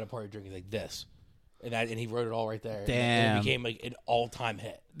you're at a party drinking like this. And he wrote it all right there. Damn. And it became like an all-time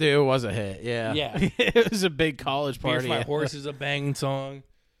hit. Dude, it was a hit, yeah. Yeah. It was a big college Beer party. for My Horse is a banging song.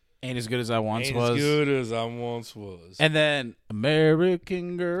 Ain't as good as I once Ain't was. as good as I once was. And then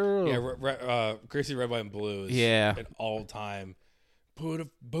American Girl. Yeah, Gracie Red, White, and Blue is an all-time. Put a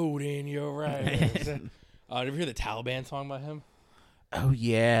boat in your eyes. Did you ever hear the Taliban song by him? Oh,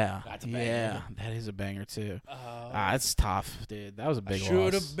 yeah. That's a banger. Yeah, that is a banger, too. That's tough, dude. That was a big loss.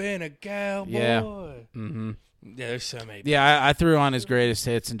 Should have been a cowboy. Yeah. Mm-hmm. Yeah, there's so many. Yeah, I threw on his greatest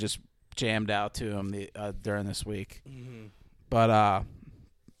hits and just jammed out to him during this week. Mm-hmm. But,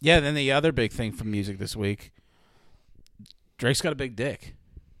 yeah, then the other big thing from music this week, Drake's got a big dick.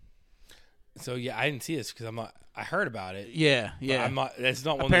 So, yeah, I didn't see this because I heard about it. Yeah. I'm not. That's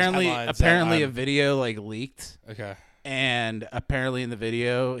not one Apparently, of those headlines. apparently a video, like, leaked. Okay. And apparently in the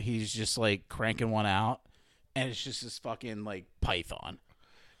video, he's just, like, cranking one out. And it's just this fucking, like, python.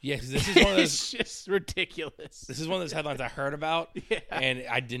 Yeah, because this is one of those. It's just ridiculous. This is one of those headlines I heard about, Yeah. and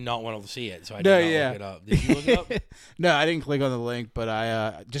I did not want to see it, so I did No, not yeah. look it up. Did you look it up? No, I didn't click on the link, but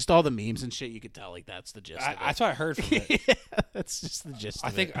I just all the memes and shit, you could tell, like, that's the gist of it. That's what I heard from it. Yeah, that's just the gist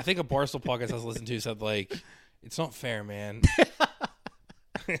of it. I think a Barstool podcast I was listening to said, like, it's not fair, man.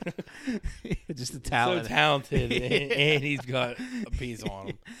 Just the talent. So talented, and he's got a piece on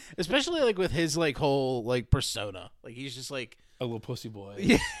him. Especially, like, with his, like, whole, like, persona. Like, he's just, like... A little pussy boy.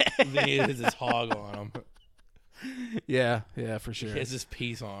 Yeah. Then he has his hog on him. Yeah, for sure. He has this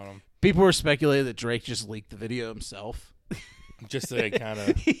piece on him. People were speculating that Drake just leaked the video himself. Just to kind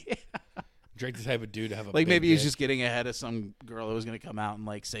of... Drake the type of dude to have a Like, big maybe he's dick. just getting ahead of some girl who was going to come out and,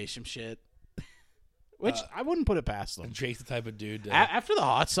 like, say some shit. Which I wouldn't put it past them. Drake's the type of dude to... After the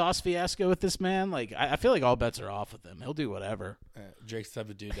hot sauce fiasco with this man, like, I feel like all bets are off with him. He'll do whatever. Drake's the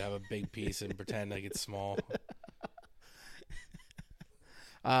type of dude to have a big piece and pretend like it's small.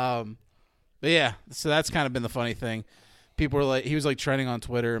 But yeah, so that's kind of been the funny thing. People were like, he was like trending on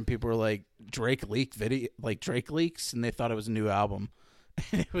Twitter, and people were like, Drake leaked video, like Drake leaks, and they thought it was a new album.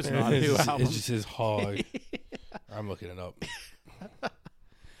 It was not a new album. It's just his hog. I'm looking it up.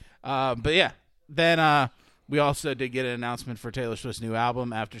 But yeah, then we also did get an announcement for Taylor Swift's new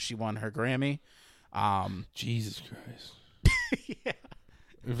album after she won her Grammy. Jesus Christ. Yeah.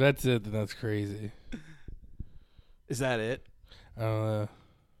 If that's it, then that's crazy. Is that it? I don't know.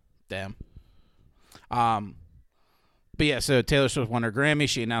 Damn. But yeah, so Taylor Swift won her Grammy.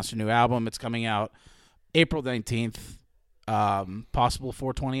 She announced her new album. It's coming out April 19th. Possible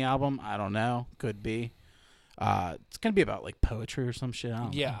 420 album. I don't know. Could be. It's gonna be about like poetry or some shit.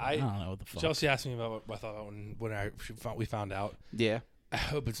 I don't know what the fuck. Chelsea asked me about what I thought we found out. Yeah. I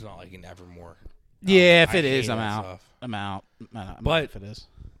hope it's not like an Evermore. Yeah, if it is, hate I'm that out. stuff. I'm out. But if it is,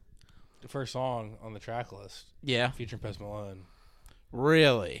 the first song on the track list, yeah, featuring Post Malone.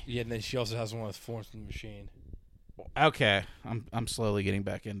 Really? Yeah, and then she also has one with Florence and the Machine. Okay, I'm slowly getting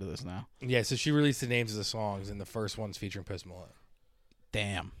back into this now. Yeah, so she released the names of the songs, and the first one's featuring Post Malone.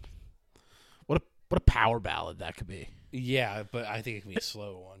 Damn. What a power ballad that could be. Yeah, but I think it can be a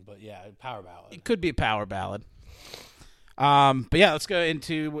slow one. But yeah, power ballad. It could be a power ballad. But yeah, let's go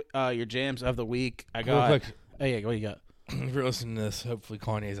into your jams of the week. I got. Real quick. Oh yeah, what do you got? If you're listening to this, hopefully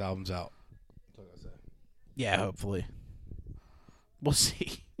Kanye's album's out. That's what I say. Yeah, hopefully. We'll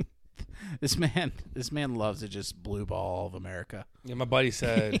see. This man loves to just blue ball all of America. Yeah, my buddy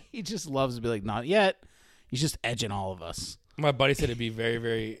said he just loves to be like, not yet. He's just edging all of us. My buddy said it'd be very,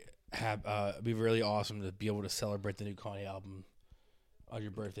 very, be really awesome to be able to celebrate the new Kanye album on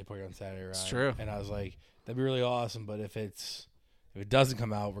your birthday party on Saturday, right? It's true. And I was like, that'd be really awesome. But if it doesn't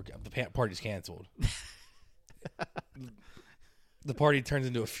come out, the party's canceled. The party turns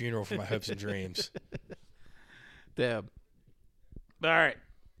into a funeral for my hopes and dreams. Damn. All right.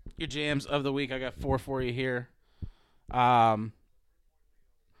 Your jams of the week. I got 4 for you here. So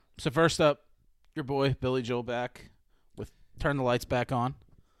first up, your boy Billy Joel back with Turn the Lights Back On.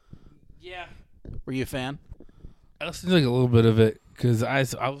 Yeah. Were you a fan? I listened to like a little bit of it because I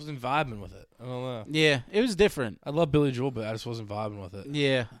wasn't vibing with it. I don't know. Yeah, it was different. I love Billy Joel, but I just wasn't vibing with it.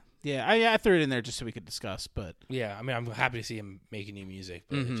 Yeah. Yeah, I threw it in there just so we could discuss, but... Yeah, I mean, I'm happy to see him making new music,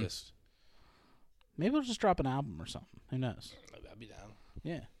 but it just... Maybe we'll just drop an album or something. Who knows? I'd be down.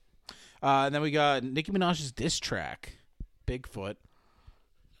 Yeah. And then we got Nicki Minaj's diss track, Bigfoot,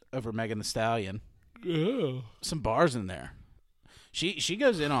 over Megan Thee Stallion. Yeah. Some bars in there. She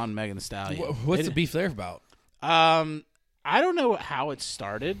goes in on Megan Thee Stallion. What's the beef there about? I don't know how it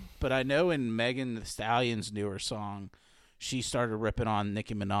started, but I know in Megan Thee Stallion's newer song, she started ripping on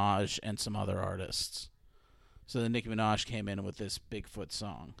Nicki Minaj and some other artists. So then Nicki Minaj came in with this Bigfoot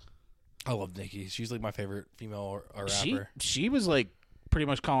song. I love Nicki. She's like my favorite female rapper. She was like pretty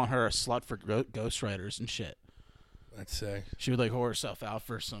much calling her a slut for ghostwriters and shit. I'd say. She would like whore herself out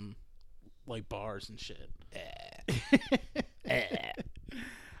for some like bars and shit.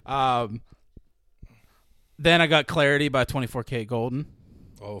 Then I got Clarity by 24K Golden.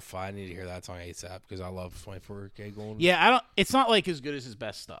 Oh, fine. I need to hear that song ASAP because I love 24K Golden. Yeah, it's not like as good as his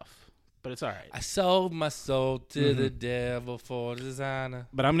best stuff, but it's all right. I sold my soul to the devil for designer.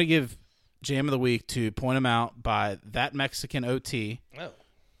 But I'm gonna give Jam of the Week to Point 'Em Out by That Mexican OT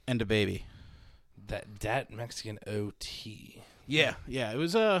and DaBaby. That Mexican OT. Yeah. It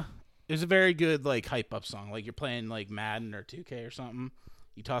was a very good like hype up song. Like you're playing like Madden or 2K or something.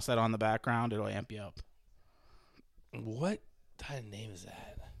 You toss that on the background, it'll amp you up. What kind of name is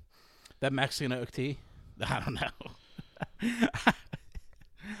that? That Mexican OT? I don't know.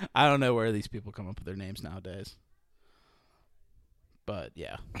 I don't know where these people come up with their names nowadays. But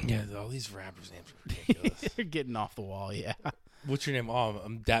yeah. Yeah, all these rappers' names are ridiculous. They're getting off the wall, yeah. What's your name? Oh,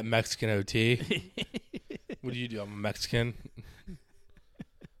 I'm That Mexican OT. What do you do? I'm a Mexican.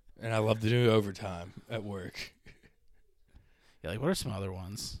 And I love to do overtime at work. Yeah, like what are some other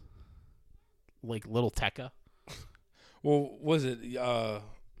ones? Like Little Tekka? Well, was it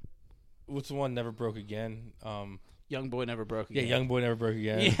what's the one Never Broke Again? Young Boy Never Broke Again. Yeah, Young Boy Never Broke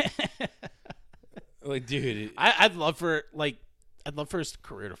Again. Yeah. Like, dude, I'd love for his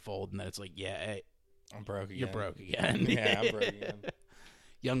career to fold and then it's like, yeah, hey, I'm broke again. You're broke again. Yeah, I'm broke again.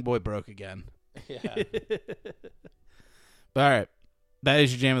 Young Boy broke again. Yeah. But all right. That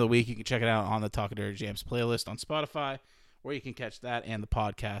is your Jam of the Week. You can check it out on the Talkin' Dirty Jams playlist on Spotify, or you can catch that and the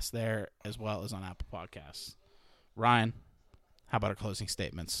podcast there, as well as on Apple Podcasts. Ryan, how about our closing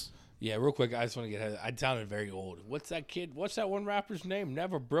statements? Yeah, real quick, I just want to get ahead. I sounded very old. What's that one rapper's name?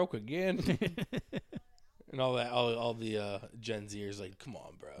 Never Broke Again? And all that, all the Gen Zers like, come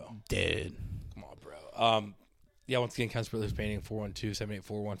on, bro. Dude. Come on, bro. Yeah, once again, Counts Brothers Painting,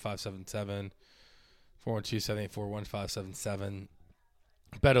 412-784-1577. 412-784-1577.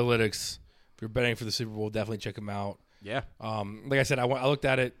 Betalytics, if you're betting for the Super Bowl, definitely check them out. Yeah. Like I said, I looked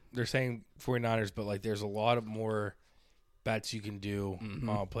at it. They're saying 49ers, but like there's a lot of more bets you can do.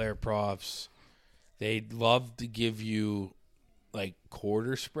 Player props. They'd love to give you like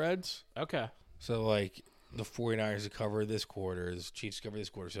quarter spreads. Okay. So, like, the 49ers to cover this quarter, the Chiefs to cover this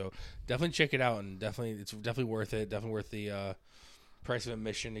quarter. So, definitely check it out, and it's definitely worth it. Definitely worth the price of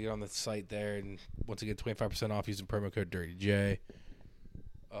admission to get on the site there. And once again, 25% off using promo code DirtyJ.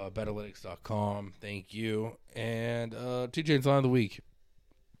 Betalytics.com. Thank you. And TJ's line of the week.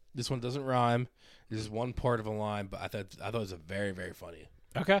 This one doesn't rhyme. This is one part of a line, but I thought it was a very, very funny.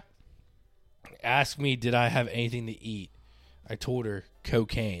 Okay. Asked me, did I have anything to eat? I told her,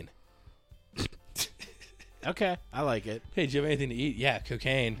 cocaine. Okay, I like it. Hey, do you have anything to eat? Yeah,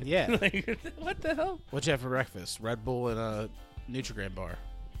 cocaine. Yeah. Like, what the hell? What'd you have for breakfast? Red Bull and a Nutri-Grain bar.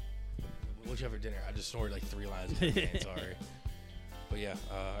 What'd you have for dinner? I just snorted like 3 lines of cocaine, sorry. But yeah,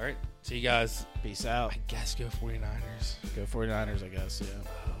 all right. See you guys. Peace out. I guess go 49ers. Go 49ers, I guess,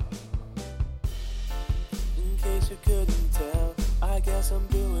 yeah. In case you couldn't tell, I guess I'm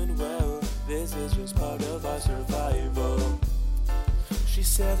doing well. This is just part of our survival. She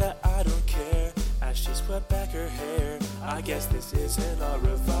said that I don't care as she swept back her hair. I guess this isn't our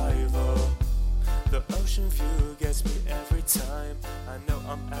revival. The ocean view gets me every time. I know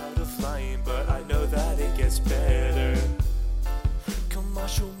I'm out of line, but I know that it gets better. Come on,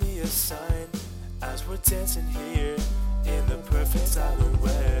 show me a sign as we're dancing here in the perfect silent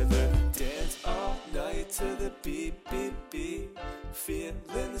weather. Dance all night to the beat, beat, beat.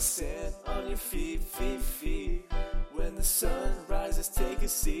 Feeling the sand on your feet, feet, feet. When the sun rises, take a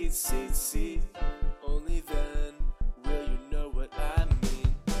seat, seat, seat. Only then will you know what I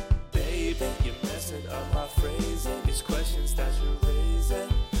mean. Baby, you're messing up my phrasing. These questions that you're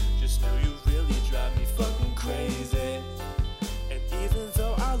raising just know you really drive me fucking crazy. And even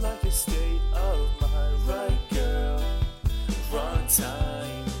though I like your state of mind, right girl, wrong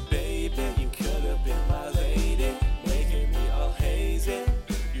time. Baby, you could have been my lady, making me all hazy.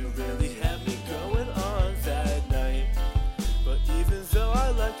 You really had me going on that night. But even though I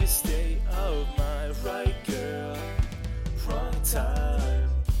like your state of mind, right girl, wrong time.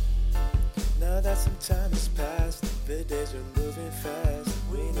 Now that some time has passed, the days are moving fast.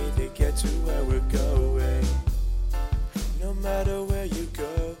 We need to get to where we're going. No matter where you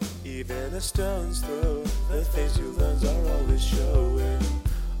go, even a stone's throw, the things you learn are always showing.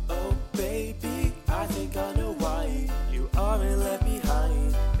 Oh baby, I think I know why you aren't left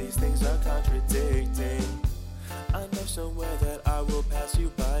behind. These things are contradicting. I know somewhere that I will pass you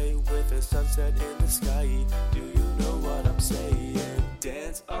by with a sunset in the sky. Do you know what I'm saying?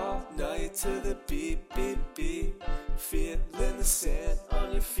 Dance all night to the beat, beat, beat. Feeling the sand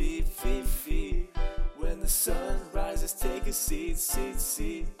on your feet, feet, feet. When the sun rises, take a seat, seat,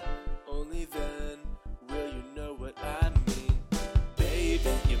 seat. Only then will you know what I mean.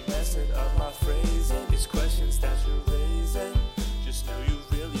 Baby, you're messing up